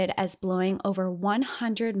recorded as blowing over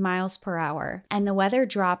 100 miles per hour, and the weather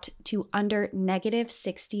dropped to under negative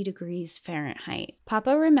 60 degrees Fahrenheit.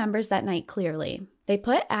 Papa remembers that night clearly. They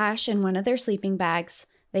put Ash in one of their sleeping bags.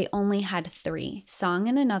 They only had 3, Song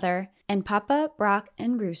in another, and Papa, Brock,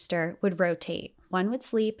 and Rooster would rotate. One would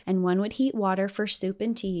sleep, and one would heat water for soup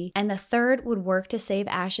and tea, and the third would work to save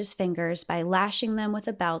Ash's fingers by lashing them with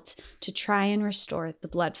a belt to try and restore the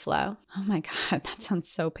blood flow. Oh my God, that sounds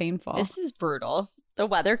so painful. This is brutal. The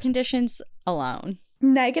weather conditions alone.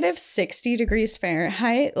 Negative 60 degrees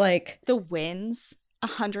Fahrenheit, like the winds,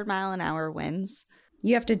 100-mile-an-hour winds.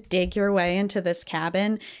 You have to dig your way into this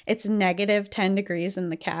cabin. It's negative 10 degrees in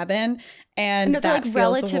the cabin, and that like feels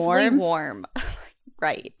relatively warm.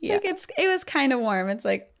 Right. Yeah. Like it was kind of warm. It's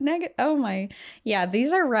like oh my. Yeah,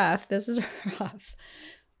 these are rough. This is rough.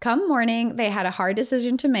 Come morning, they had a hard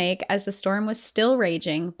decision to make as the storm was still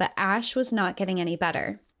raging, but Ash was not getting any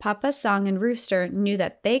better. Papa, Song, and Rooster knew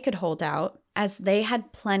that they could hold out as they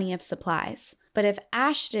had plenty of supplies. But if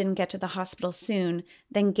Ash didn't get to the hospital soon,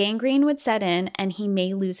 then gangrene would set in and he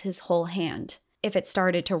may lose his whole hand. If it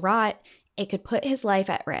started to rot, it could put his life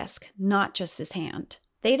at risk, not just his hand.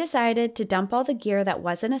 They decided to dump all the gear that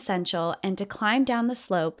wasn't essential and to climb down the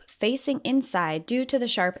slope facing inside due to the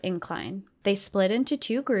sharp incline. They split into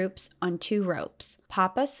 2 groups on 2 ropes,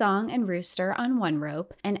 Papa, Song, and Rooster on one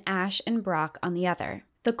rope, and Ash and Brock on the other.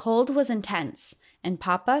 The cold was intense, and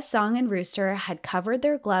Papa, Song, and Rooster had covered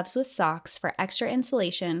their gloves with socks for extra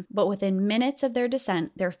insulation, but within minutes of their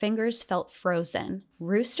descent, their fingers felt frozen.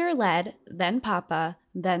 Rooster led, then Papa,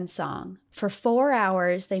 then Song. For 4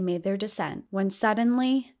 hours, they made their descent, when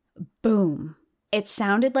suddenly, boom! It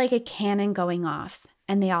sounded like a cannon going off,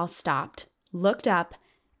 and they all stopped, looked up,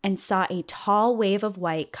 and saw a tall wave of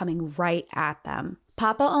white coming right at them.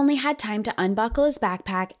 Papa only had time to unbuckle his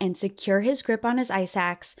backpack and secure his grip on his ice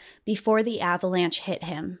axe before the avalanche hit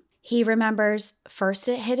him. He remembers first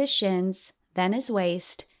it hit his shins, then his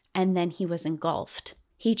waist, and then he was engulfed.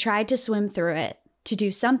 He tried to swim through it, to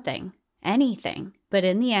do something, anything, but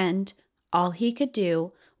in the end, all he could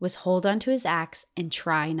do was hold onto his axe and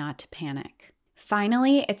try not to panic.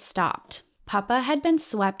 Finally, it stopped. Papa had been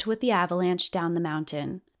swept with the avalanche down the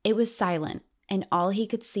mountain. It was silent, and all he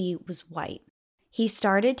could see was white. He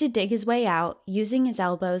started to dig his way out, using his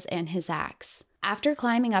elbows and his axe. After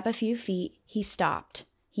climbing up a few feet, he stopped.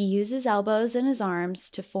 He used his elbows and his arms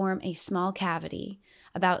to form a small cavity,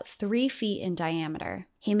 about 3 feet in diameter.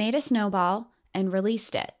 He made a snowball and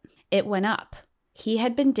released it. It went up. He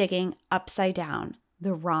had been digging upside down,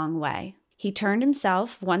 the wrong way. He turned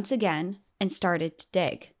himself once again and started to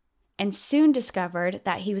dig, and soon discovered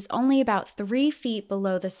that he was only about 3 feet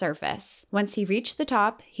below the surface. Once he reached the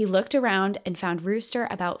top, he looked around and found Rooster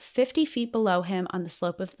about 50 feet below him on the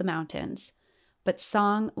slope of the mountains. But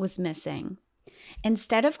Song was missing.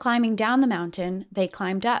 Instead of climbing down the mountain, they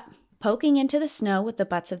climbed up, poking into the snow with the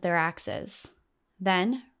butts of their axes.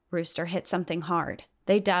 Then Rooster hit something hard.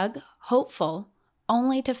 They dug, hopeful,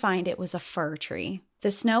 only to find it was a fir tree. The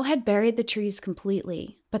snow had buried the trees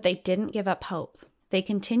completely, but they didn't give up hope. They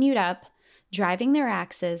continued up, driving their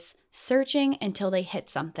axes, searching until they hit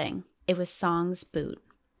something. It was Song's boot.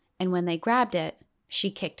 And when they grabbed it, she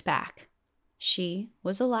kicked back. She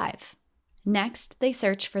was alive. Next, they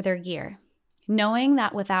searched for their gear, knowing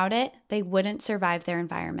that without it, they wouldn't survive their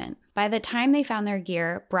environment. By the time they found their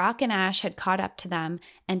gear, Brock and Ash had caught up to them,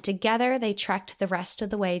 and together they trekked the rest of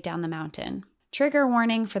the way down the mountain. Trigger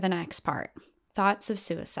warning for the next part. Thoughts of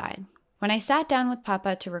suicide. When I sat down with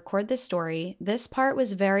Papa to record this story, this part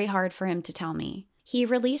was very hard for him to tell me. He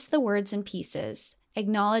released the words in pieces,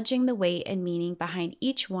 acknowledging the weight and meaning behind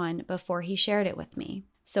each one before he shared it with me.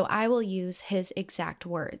 So I will use his exact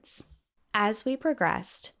words. As we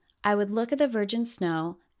progressed, I would look at the virgin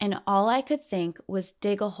snow, and all I could think was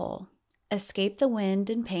dig a hole, escape the wind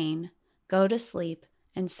and pain, go to sleep,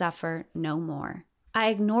 and suffer no more. I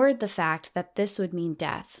ignored the fact that this would mean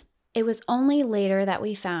death. It was only later that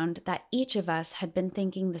we found that each of us had been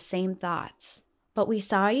thinking the same thoughts, but we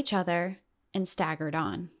saw each other and staggered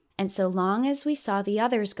on. And so long as we saw the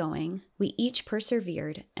others going, we each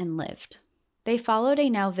persevered and lived. They followed a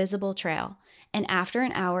now visible trail, and after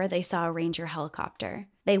an hour they saw a ranger helicopter.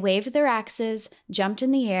 They waved their axes, jumped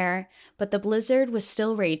in the air, but the blizzard was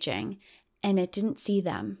still raging, and it didn't see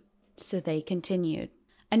them, so they continued.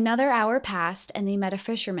 Another hour passed, and they met a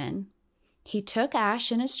fisherman. He took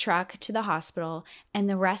Ash in his truck to the hospital, and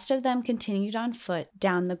the rest of them continued on foot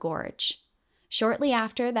down the gorge. Shortly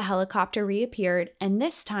after, the helicopter reappeared, and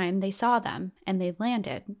this time they saw them, and they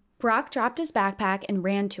landed. Brock dropped his backpack and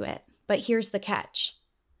ran to it, but here's the catch.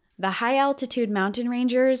 The high-altitude mountain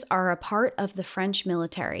rangers are a part of the French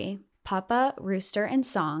military. Papa, Rooster, and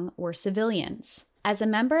Song were civilians. As a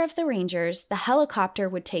member of the Rangers, the helicopter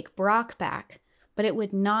would take Brock back, but it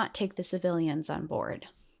would not take the civilians on board.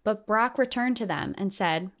 But Brock returned to them and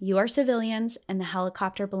said, "You are civilians and the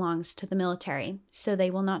helicopter belongs to the military, so they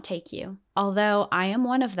will not take you. Although I am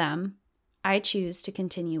one of them, I choose to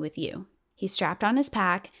continue with you." He strapped on his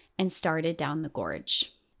pack and started down the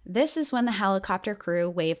gorge. This is when the helicopter crew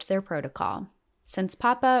waived their protocol. Since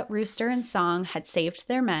Papa, Rooster, and Song had saved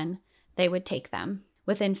their men, they would take them.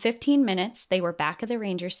 Within 15 minutes, they were back at the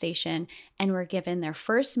ranger station and were given their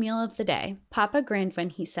first meal of the day. Papa grinned when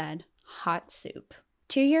he said, "Hot soup."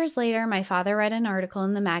 2 years later, my father read an article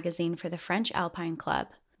in the magazine for the French Alpine Club.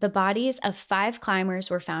 The bodies of 5 climbers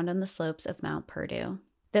were found on the slopes of Mount Perdu.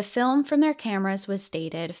 The film from their cameras was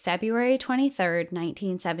dated February 23,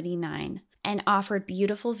 1979, and offered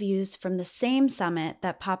beautiful views from the same summit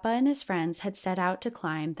that Papa and his friends had set out to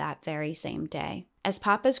climb that very same day. As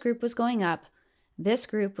Papa's group was going up, this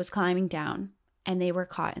group was climbing down, and they were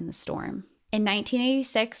caught in the storm. In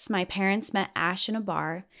 1986, my parents met Ash in a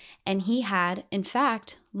bar, and he had, in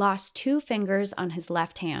fact, lost 2 fingers on his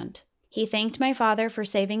left hand. He thanked my father for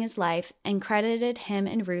saving his life and credited him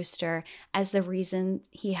and Rooster as the reason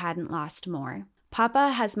he hadn't lost more. Papa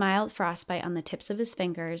has mild frostbite on the tips of his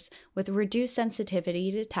fingers with reduced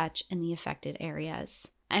sensitivity to touch in the affected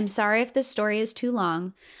areas. I'm sorry if this story is too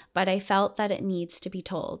long, but I felt that it needs to be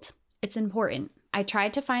told. It's important. I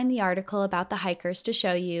tried to find the article about the hikers to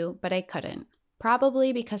show you, but I couldn't.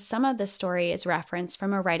 Probably because some of the story is referenced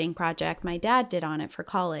from a writing project my dad did on it for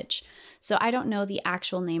college, so I don't know the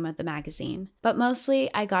actual name of the magazine. But mostly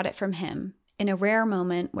I got it from him, in a rare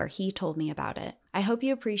moment where he told me about it. I hope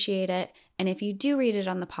you appreciate it, and if you do read it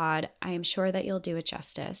on the pod, I am sure that you'll do it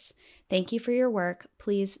justice. Thank you for your work.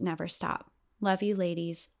 Please never stop. Love you,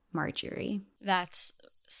 ladies. Marjorie. That's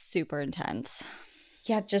super intense.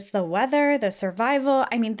 Yeah, just the weather, the survival.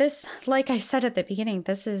 I mean, this, like I said at the beginning,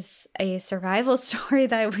 this is a survival story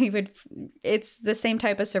that it's the same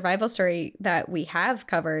type of survival story that we have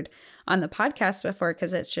covered on the podcast before,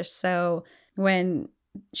 because it's just so, when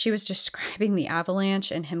she was describing the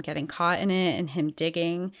avalanche and him getting caught in it and him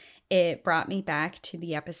digging, it brought me back to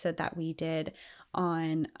the episode that we did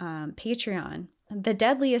on Patreon, the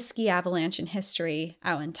deadliest ski avalanche in history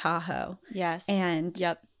out in Tahoe. Yes. And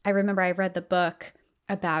yep. I remember I read the book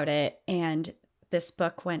about it, and this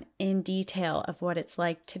book went in detail of what it's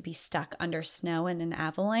like to be stuck under snow in an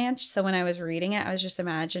avalanche. So when I was reading it, I was just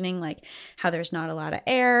imagining like how there's not a lot of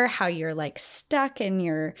air, how you're like stuck, and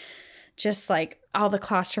you're just like all the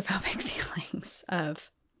claustrophobic feelings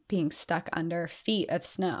of being stuck under feet of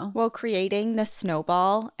snow. Well, creating the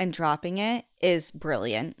snowball and dropping it is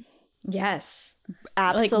brilliant. Yes.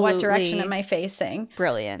 Absolutely. Like, what direction am I facing?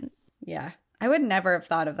 Brilliant. Yeah. I would never have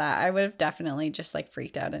thought of that. I would have definitely just like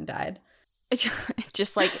freaked out and died.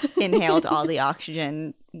 Just like inhaled all the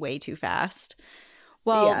oxygen way too fast.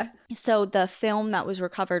 Well, yeah. So the film that was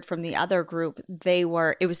recovered from the other group, it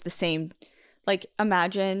was the same. Like,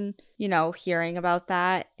 imagine, hearing about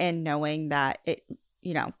that and knowing that it,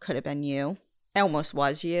 could have been you. It almost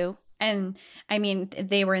was you. And I mean,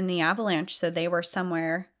 they were in the avalanche, so they were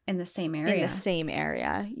somewhere in the same area. In the same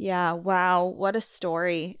area. Yeah. Wow. What a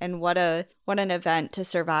story, and what an event to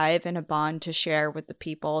survive, and a bond to share with the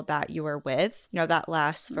people that you were with. That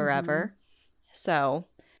lasts forever. Mm-hmm. So,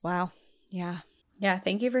 wow. Yeah. Yeah.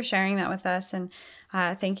 Thank you for sharing that with us. And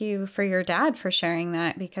thank you for your dad for sharing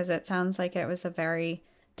that, because it sounds like it was a very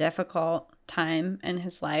difficult time in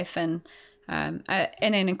his life, and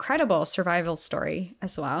an incredible survival story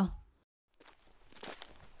as well.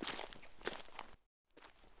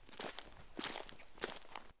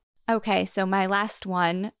 Okay, so my last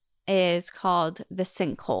one is called The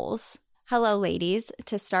Sinkholes. Hello, ladies.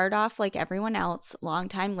 To start off, like everyone else,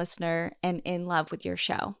 longtime listener and in love with your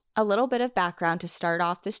show. A little bit of background to start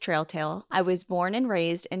off this trail tale. I was born and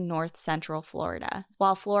raised in North Central Florida.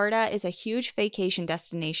 While Florida is a huge vacation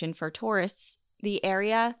destination for tourists, the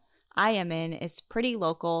area I am in is pretty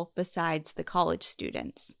local besides the college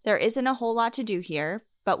students. There isn't a whole lot to do here,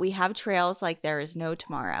 but we have trails like there is no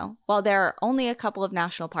tomorrow. While there are only a couple of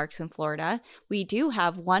national parks in Florida, we do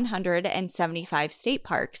have 175 state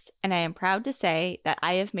parks, and I am proud to say that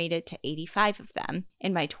I have made it to 85 of them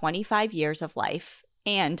in my 25 years of life,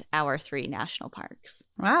 and our 3 national parks.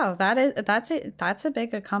 Wow, that's a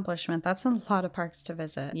big accomplishment. That's a lot of parks to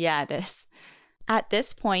visit. Yeah, it is. At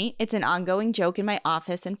this point, it's an ongoing joke in my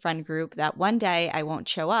office and friend group that one day I won't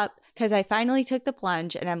show up because I finally took the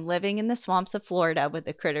plunge and I'm living in the swamps of Florida with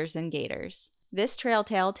the critters and gators. This trail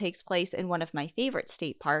tale takes place in one of my favorite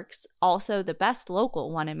state parks, also the best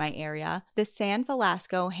local one in my area, the San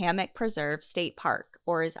Velasco Hammock Preserve State Park,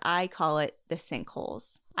 or as I call it, the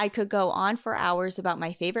Sinkholes. I could go on for hours about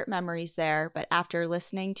my favorite memories there, but after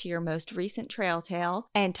listening to your most recent trail tale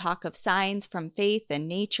and talk of signs from faith and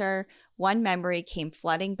nature, one memory came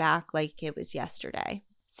flooding back like it was yesterday.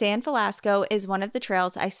 San Velasco is one of the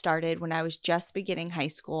trails I started when I was just beginning high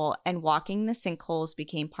school, and walking the sinkholes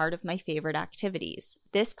became part of my favorite activities.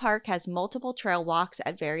 This park has multiple trail walks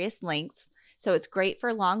at various lengths, so it's great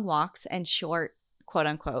for long walks and short,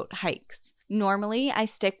 quote-unquote, hikes. Normally, I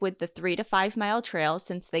stick with the 3 to 5 mile trails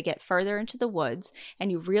since they get further into the woods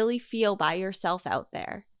and you really feel by yourself out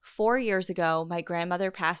there. 4 years ago, my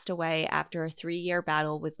grandmother passed away after a 3-year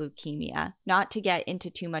battle with leukemia. Not to get into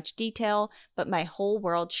too much detail, but my whole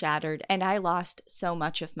world shattered and I lost so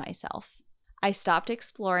much of myself. I stopped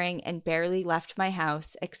exploring and barely left my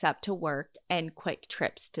house except to work and quick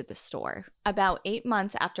trips to the store. About 8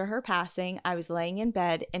 months after her passing, I was laying in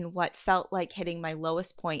bed in what felt like hitting my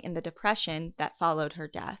lowest point in the depression that followed her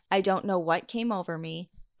death. I don't know what came over me,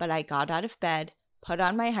 but I got out of bed, put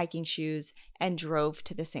on my hiking shoes, and drove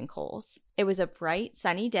to the sinkholes. It was a bright,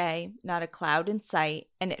 sunny day, not a cloud in sight,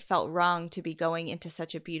 and it felt wrong to be going into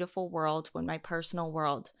such a beautiful world when my personal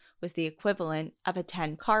world was the equivalent of a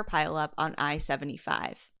 10-car pileup on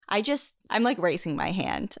I-75. I'm like raising my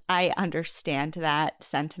hand. I understand that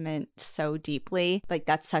sentiment so deeply. Like,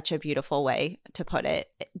 that's such a beautiful way to put it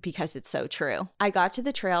because it's so true. I got to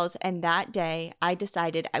the trails, and that day I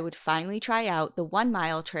decided I would finally try out the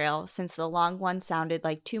 1-mile trail since the long one sounded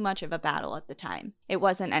like too much of a battle at the time. It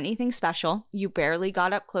wasn't anything special. You barely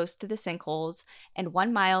got up close to the sinkholes, and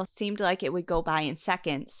 1 mile seemed like it would go by in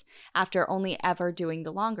seconds after only ever doing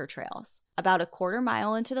the longer trails. About a quarter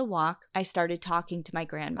mile into the walk, I started talking to my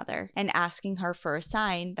grandmother and asking her for a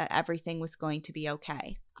sign that everything was going to be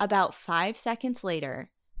okay. About 5 seconds later,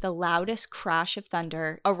 the loudest crash of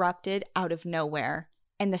thunder erupted out of nowhere,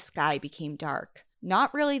 and the sky became dark.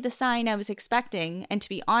 Not really the sign I was expecting, and to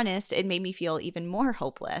be honest, it made me feel even more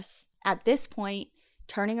hopeless. At this point,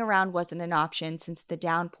 turning around wasn't an option since the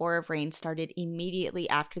downpour of rain started immediately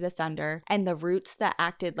after the thunder, and the roots that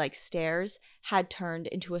acted like stairs had turned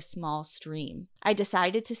into a small stream. I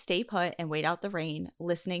decided to stay put and wait out the rain,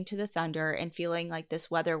 listening to the thunder and feeling like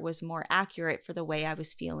this weather was more accurate for the way I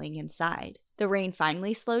was feeling inside. The rain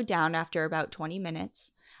finally slowed down after about 20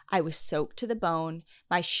 minutes. I was soaked to the bone.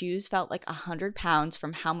 My shoes felt like 100 pounds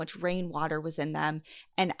from how much rainwater was in them,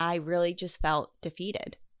 and I really just felt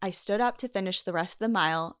defeated. I stood up to finish the rest of the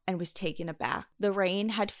mile and was taken aback. The rain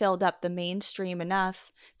had filled up the main stream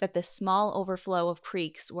enough that the small overflow of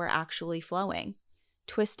creeks were actually flowing,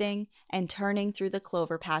 twisting and turning through the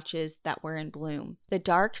clover patches that were in bloom. The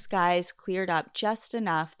dark skies cleared up just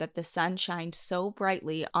enough that the sun shined so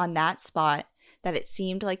brightly on that spot that it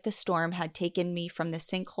seemed like the storm had taken me from the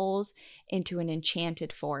sinkholes into an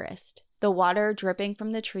enchanted forest. The water dripping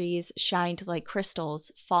from the trees shined like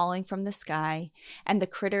crystals falling from the sky, and the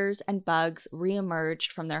critters and bugs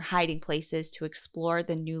reemerged from their hiding places to explore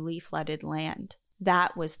the newly flooded land.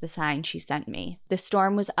 That was the sign she sent me. The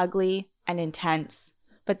storm was ugly and intense,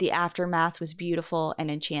 but the aftermath was beautiful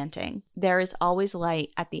and enchanting. There is always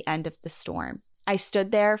light at the end of the storm. I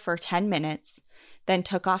stood there for 10 minutes, then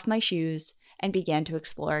took off my shoes and began to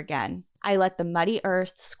explore again. I let the muddy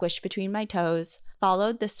earth squish between my toes,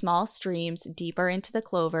 followed the small streams deeper into the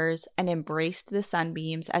clovers, and embraced the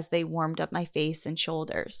sunbeams as they warmed up my face and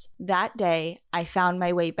shoulders. That day, I found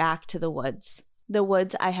my way back to the woods. The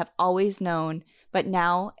woods I have always known, but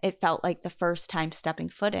now it felt like the first time stepping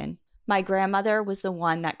foot in. My grandmother was the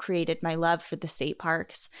one that created my love for the state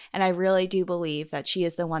parks, and I really do believe that she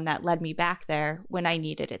is the one that led me back there when I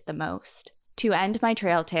needed it the most. To end my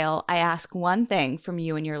trail tale, I ask one thing from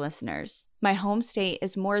you and your listeners. My home state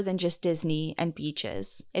is more than just Disney and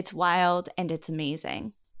beaches. It's wild and it's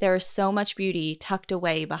amazing. There is so much beauty tucked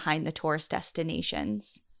away behind the tourist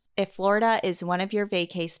destinations. If Florida is one of your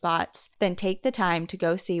vacay spots, then take the time to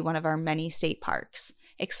go see one of our many state parks.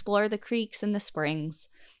 Explore the creeks and the springs.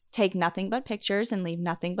 Take nothing but pictures and leave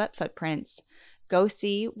nothing but footprints. Go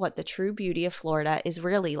see what the true beauty of Florida is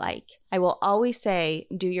really like. I will always say,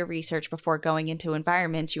 do your research before going into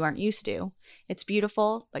environments you aren't used to. It's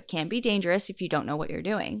beautiful, but can be dangerous if you don't know what you're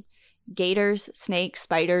doing. Gators, snakes,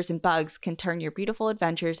 spiders, and bugs can turn your beautiful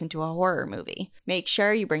adventures into a horror movie. Make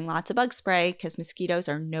sure you bring lots of bug spray because mosquitoes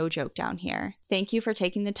are no joke down here. Thank you for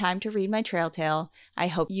taking the time to read my trail tale. I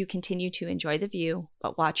hope you continue to enjoy the view,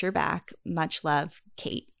 but watch your back. Much love,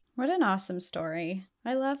 Kate. What an awesome story.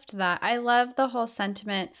 I loved that. I love the whole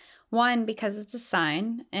sentiment. One, because it's a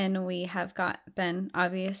sign, and we have been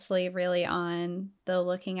obviously really on the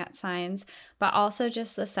looking at signs, but also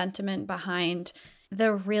just the sentiment behind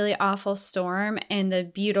the really awful storm and the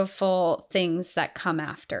beautiful things that come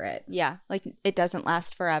after it. Yeah, like it doesn't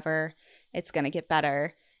last forever. It's going to get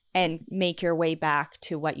better, and make your way back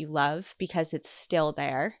to what you love because it's still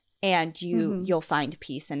there, and you'll find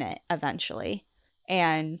peace in it eventually.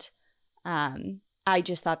 And I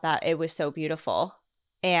just thought that it was so beautiful,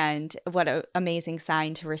 and what an amazing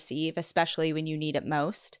sign to receive, especially when you need it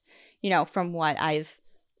most. You know, from what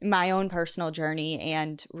my own personal journey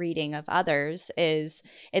and reading of others is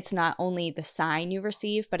it's not only the sign you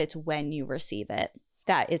receive, but it's when you receive it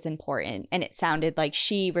that is important. And it sounded like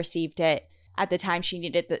she received it at the time she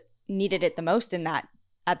needed it the most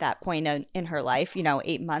at that point in her life,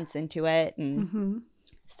 8 months into it. And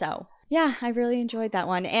so yeah, I really enjoyed that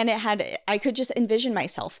one. And I could just envision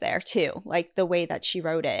myself there too, like the way that she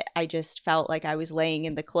wrote it. I just felt like I was laying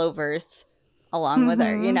in the clovers along with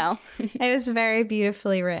her, It was very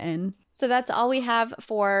beautifully written. So that's all we have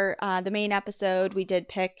for the main episode. We did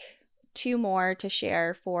pick 2 more to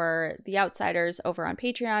share for the outsiders over on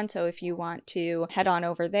Patreon. So if you want to head on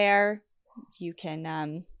over there, you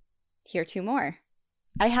can hear 2 more.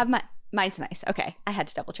 I have mine's nice. Okay, I had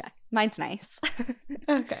to double check. Mine's nice.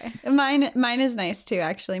 Okay. Mine is nice too,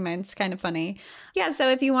 actually. Mine's kind of funny. Yeah, so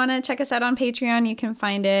if you want to check us out on Patreon, you can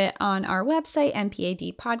find it on our website,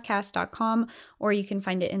 npadpodcast.com, or you can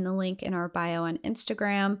find it in the link in our bio on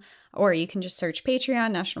Instagram, or you can just search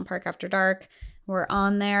Patreon, National Park After Dark. We're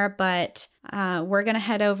on there, but we're going to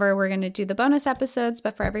head over. We're going to do the bonus episodes,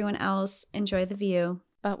 but for everyone else, enjoy the view.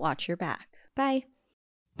 But watch your back. Bye.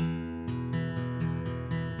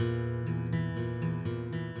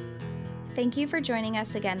 Thank you for joining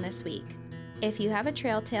us again this week. If you have a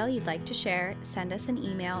trail tale you'd like to share, send us an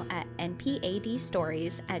email at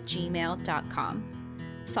npadstories@gmail.com.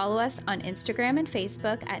 Follow us on Instagram and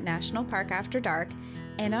Facebook at National Park After Dark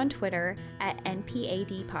and on Twitter at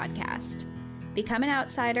NPAD Podcast. Become an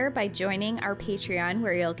outsider by joining our Patreon,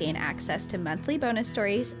 where you'll gain access to monthly bonus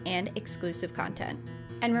stories and exclusive content.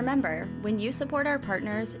 And remember, when you support our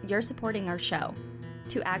partners, you're supporting our show.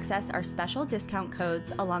 To access our special discount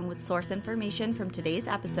codes along with source information from today's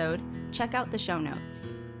episode, check out the show notes.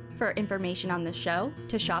 For information on the show,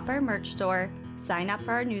 to shop our merch store, sign up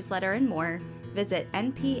for our newsletter, and more, visit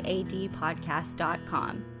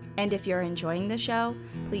npadpodcast.com. And if you're enjoying the show,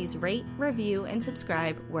 please rate, review, and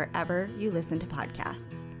subscribe wherever you listen to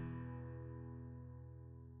podcasts.